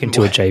if you walk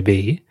into a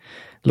JB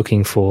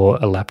looking for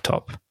a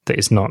laptop that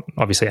is not,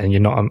 obviously, and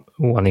you're not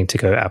wanting to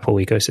go Apple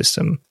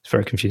ecosystem, it's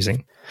very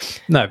confusing.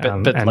 No, but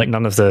and like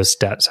none of those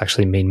stats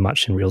actually mean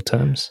much in real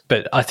terms.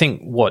 But I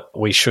think what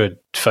we should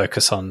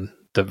focus on,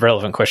 the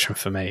relevant question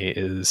for me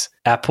is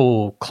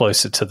Apple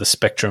closer to the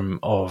spectrum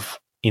of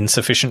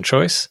insufficient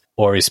choice,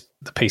 or is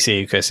the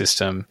PC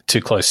ecosystem too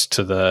close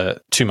to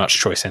the too much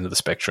choice end of the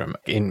spectrum?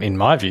 In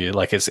my view,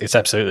 like it's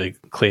absolutely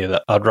clear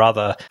that I'd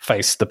rather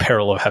face the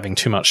peril of having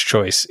too much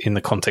choice in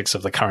the context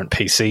of the current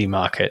PC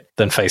market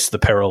than face the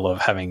peril of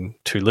having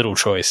too little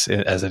choice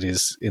as it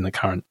is in the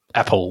current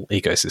Apple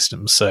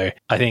ecosystem. So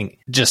I think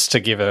just to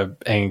give an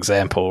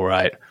example,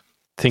 right,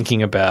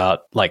 thinking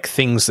about like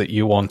things that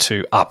you want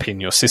to up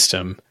in your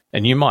system,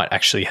 and you might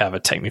actually have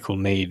a technical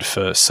need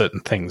for certain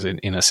things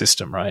in a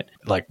system, right?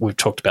 Like we've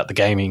talked about the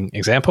gaming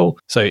example.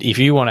 So if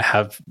you want to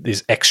have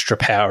this extra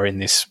power in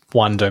this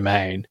one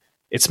domain,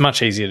 it's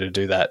much easier to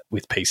do that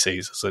with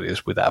PCs as it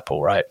is with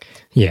Apple, right?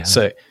 Yeah.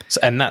 So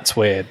and that's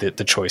where the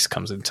choice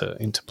comes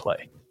into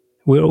play.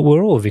 We're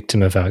all a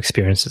victim of our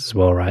experiences as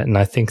well, right? And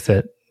I think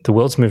that the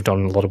world's moved on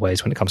in a lot of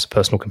ways when it comes to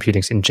personal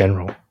computing in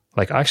general.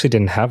 Like I actually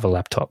didn't have a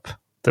laptop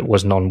that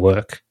was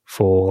non-work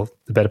for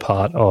the better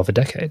part of a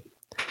decade.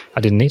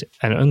 I didn't need it.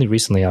 And only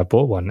recently I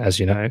bought one, as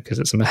you know, because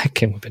it's a Mac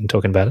and we've been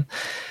talking about it.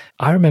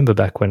 I remember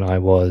back when I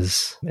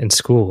was in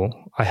school,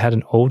 I had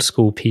an old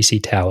school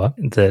PC tower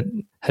that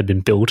had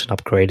been built and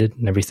upgraded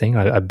and everything.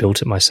 I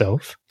built it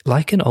myself.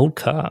 Like an old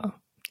car,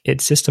 it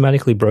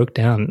systematically broke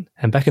down.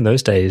 And back in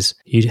those days,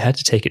 you had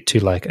to take it to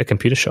like a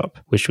computer shop,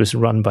 which was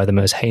run by the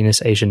most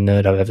heinous Asian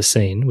nerd I've ever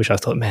seen, which I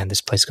thought, man,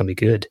 this place is going to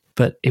be good.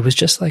 But it was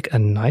just like a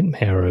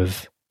nightmare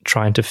of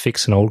trying to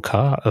fix an old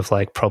car, of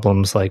like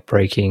problems like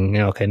breaking,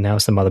 okay, now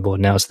it's the motherboard,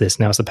 now it's this,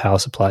 now it's the power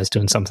supply is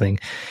doing something.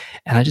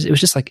 And it was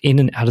just like in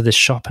and out of this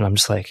shop. And I'm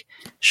just like,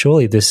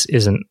 surely this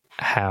isn't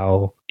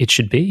how it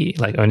should be,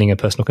 like owning a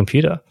personal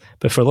computer.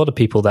 But for a lot of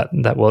people,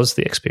 that was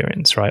the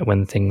experience, right?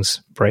 When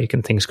things break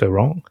and things go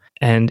wrong.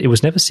 And it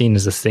was never seen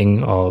as a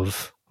thing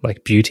of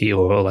like beauty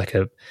or like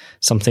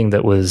something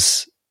that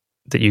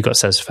you got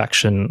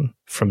satisfaction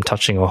from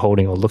touching or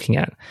holding or looking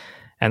at.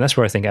 And that's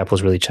where I think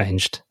Apple's really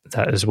changed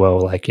that as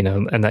well. Like, you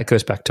know, and that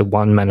goes back to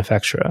one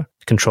manufacturer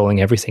controlling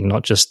everything,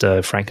 not just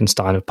a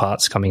Frankenstein of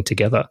parts coming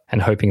together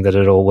and hoping that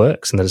it all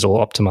works and that it's all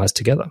optimized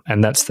together.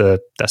 And that's the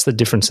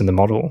difference in the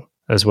model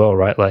as well,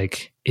 right?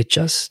 Like it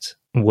just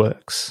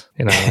works,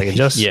 you know, like it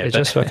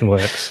just fucking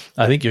works.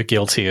 I think you're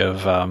guilty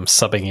of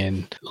subbing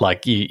in,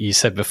 like you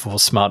said before,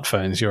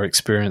 smartphones, your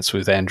experience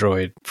with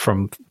Android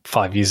from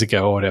 5 years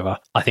ago or whatever.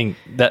 I think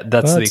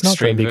that's the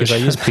extreme not because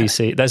version. I use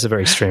PC. That's a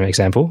very extreme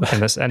example,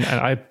 and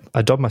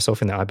I dobbed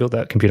myself in there. I built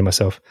that computer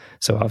myself,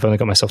 so I've only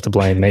got myself to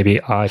blame.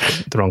 Maybe I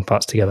put the wrong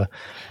parts together,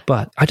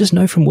 but I just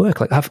know from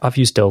work. Like I've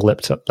used Dell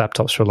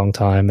laptops for a long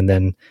time, and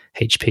then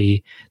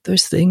HP.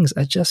 Those things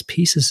are just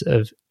pieces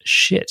of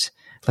shit.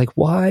 Like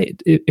why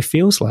it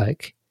feels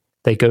like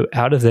they go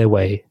out of their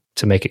way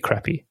to make it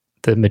crappy.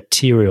 The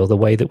material, the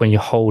way that when you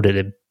hold it,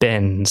 it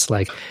bends,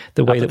 like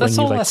the way that when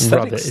you like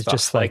rub it, it's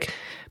just like,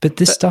 but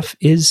this stuff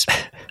is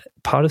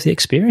part of the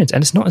experience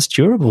and it's not as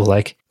durable.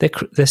 Like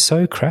they're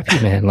so crappy,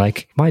 man.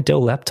 Like my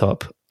Dell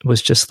laptop was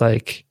just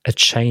like a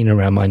chain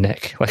around my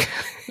neck. Like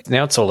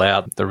now it's all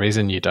out. The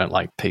reason you don't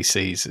like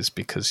PCs is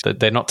because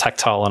they're not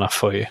tactile enough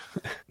for you.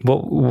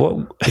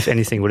 What if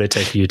anything, would it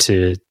take you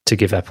to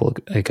give Apple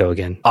a go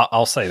again?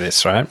 I'll say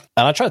this, right?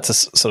 And I tried to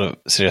sort of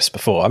suggest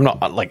before, I'm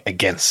not like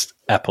against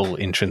Apple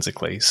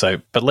intrinsically. So,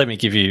 but let me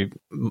give you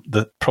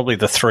probably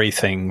the three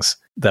things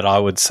that I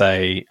would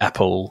say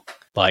Apple,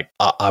 like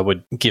I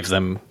would give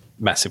them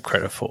massive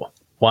credit for.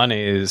 One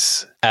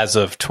is as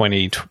of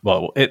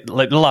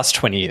the last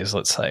 20 years,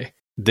 let's say,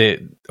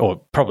 or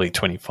probably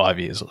 25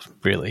 years,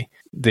 really,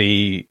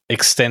 the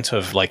extent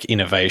of like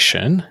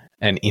innovation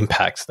and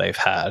impact they've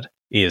had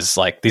is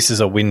like, this is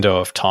a window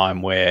of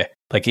time where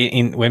like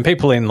when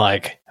people in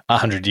like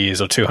 100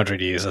 years or 200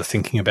 years are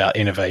thinking about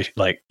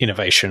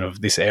innovation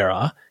of this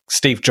era,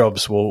 Steve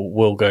Jobs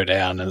will go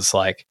down as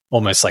like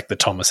almost like the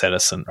Thomas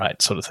Edison,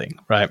 right, sort of thing,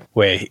 right,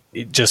 where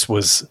it just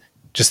was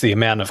just the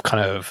amount of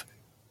kind of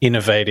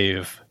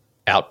innovative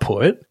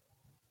output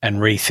and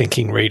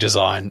rethinking,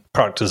 redesign,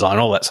 product design,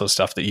 all that sort of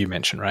stuff that you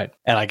mentioned, right?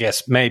 And I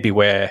guess maybe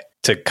where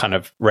to kind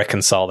of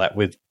reconcile that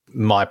with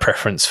my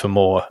preference for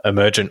more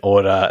emergent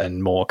order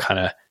and more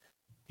kind of,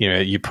 you know,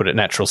 you put it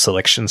natural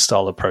selection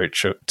style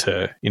approach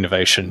to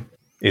innovation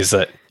is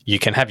that you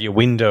can have your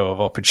window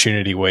of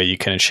opportunity where you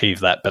can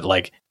achieve that, but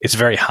like it's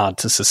very hard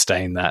to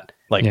sustain that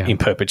in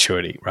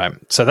perpetuity, right?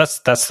 So that's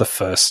the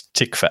first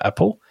tick for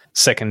Apple.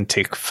 Second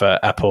tick for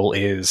Apple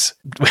is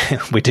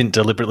we didn't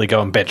deliberately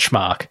go and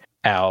benchmark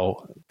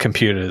our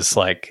computers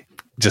like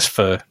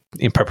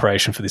in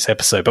preparation for this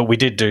episode, but we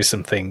did do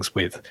some things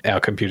with our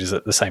computers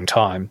at the same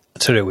time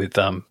to do with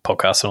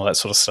podcasts and all that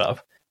sort of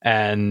stuff.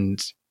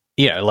 And,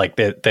 like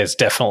there's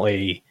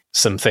definitely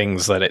some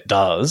things that it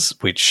does,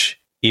 which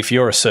if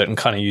you're a certain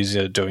kind of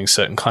user doing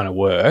certain kind of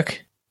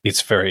work,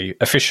 it's very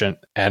efficient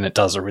and it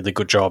does a really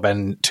good job.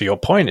 And to your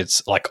point,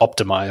 it's like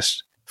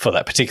optimized for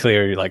that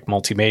particular like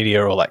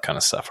multimedia, all that kind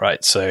of stuff,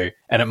 right? So,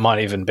 and it might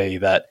even be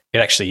that it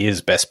actually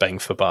is best bang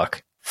for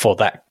buck for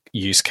that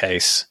use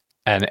case.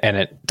 And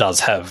it does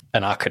have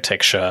an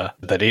architecture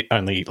that it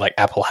only like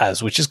Apple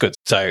has, which is good.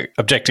 So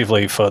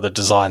objectively for the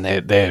design,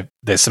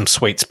 there's some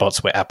sweet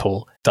spots where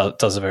Apple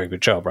does a very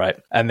good job, right?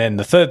 And then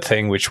the third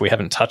thing, which we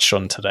haven't touched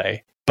on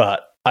today,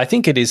 but I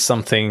think it is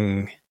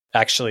something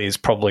actually is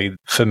probably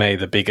for me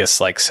the biggest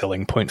like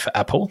selling point for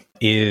Apple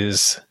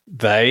is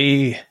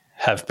they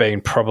have been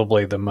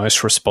probably the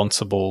most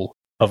responsible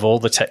of all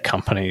the tech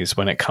companies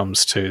when it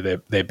comes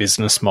to their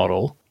business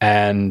model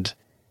and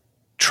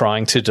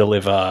trying to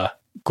deliver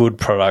good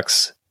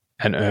products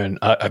and earn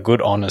a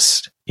good,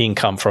 honest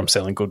income from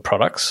selling good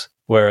products.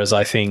 Whereas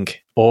I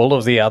think all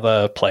of the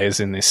other players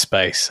in this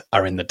space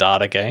are in the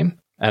data game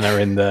and are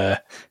in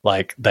the,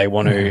 like, they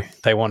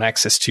want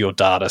access to your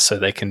data so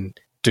they can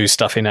do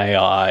stuff in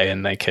AI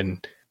and they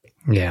can,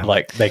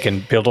 they can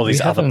build all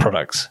these other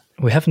products.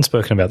 We haven't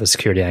spoken about the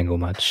security angle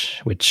much,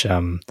 which,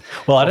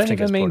 well, I don't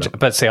even mean,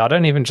 but see, I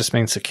don't even just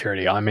mean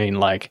security. I mean,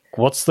 like,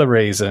 what's the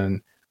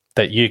reason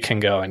that you can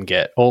go and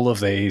get all of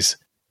these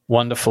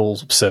wonderful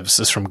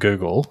services from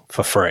Google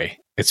for free?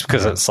 It's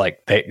because it's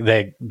like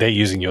they're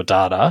using your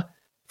data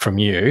from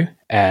you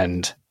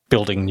and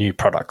building new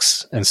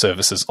products and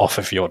services off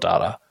of your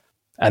data.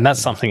 And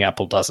that's something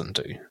Apple doesn't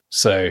do.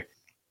 So,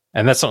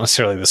 and that's not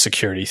necessarily the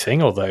security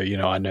thing, although,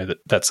 I know that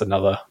that's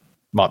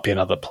might be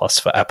another plus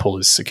for Apple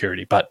is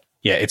security. But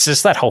yeah, it's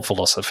just that whole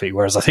philosophy.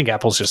 Whereas I think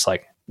Apple's just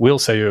like, we'll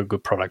sell you a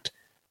good product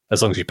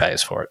as long as you pay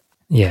us for it.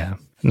 Yeah.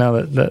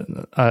 No,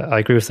 I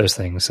agree with those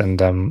things.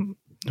 And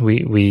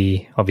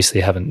we obviously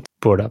haven't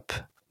brought up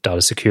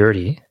data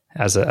security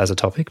as a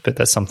topic, but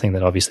that's something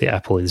that obviously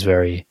Apple is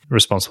very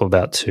responsible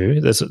about too.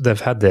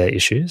 They've had their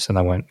issues, and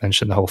I won't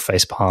mention the whole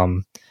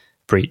FacePalm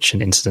breach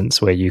and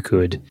incidents where you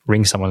could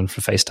ring someone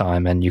for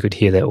FaceTime and you could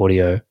hear their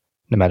audio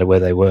no matter where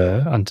they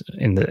were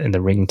in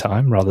the ring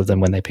time rather than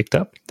when they picked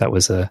up. That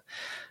was a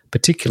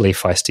particularly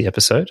feisty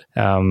episode.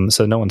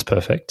 So no one's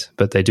perfect,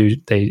 but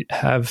they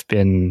have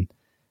been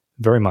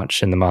very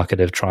much in the market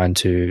of trying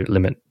to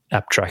limit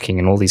app tracking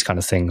and all these kind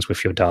of things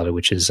with your data,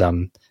 which is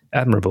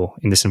admirable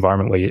in this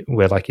environment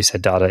where, like you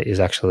said, data is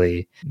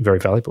actually very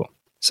valuable.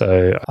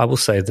 So I will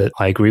say that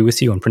I agree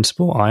with you on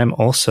principle. I am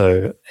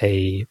also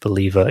a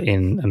believer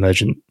in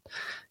emergent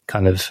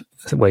kind of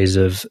ways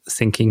of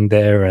thinking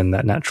there and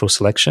that natural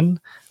selection.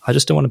 I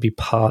just don't want to be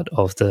part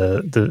of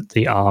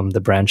the arm,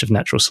 the branch of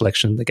natural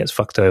selection that gets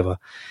fucked over.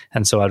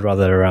 And so I'd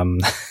rather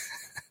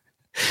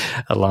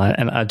align.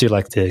 And I do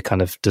like the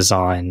kind of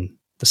design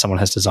that someone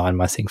has designed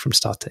my thing from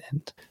start to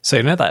end. So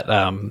you know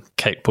that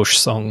Kate Bush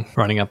song,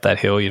 Running Up That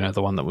Hill,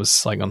 the one that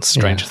was like on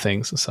Stranger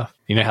Things and stuff?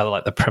 You know how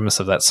like the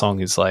premise of that song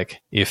is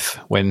like, if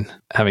when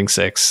having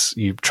sex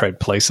you trade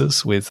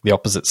places with the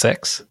opposite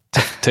sex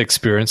to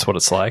experience what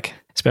it's like.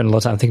 Spend a lot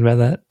of time thinking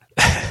about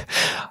that.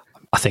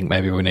 I think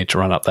maybe we need to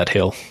run up that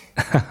hill.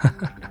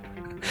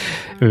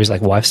 It was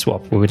like wife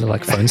swap. We would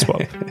like phone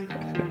swap.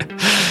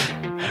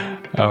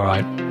 All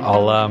right.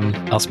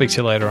 I'll speak to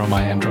you later on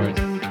my Android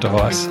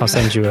device. I'll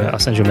send you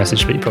a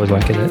message, but you probably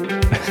won't get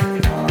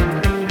it.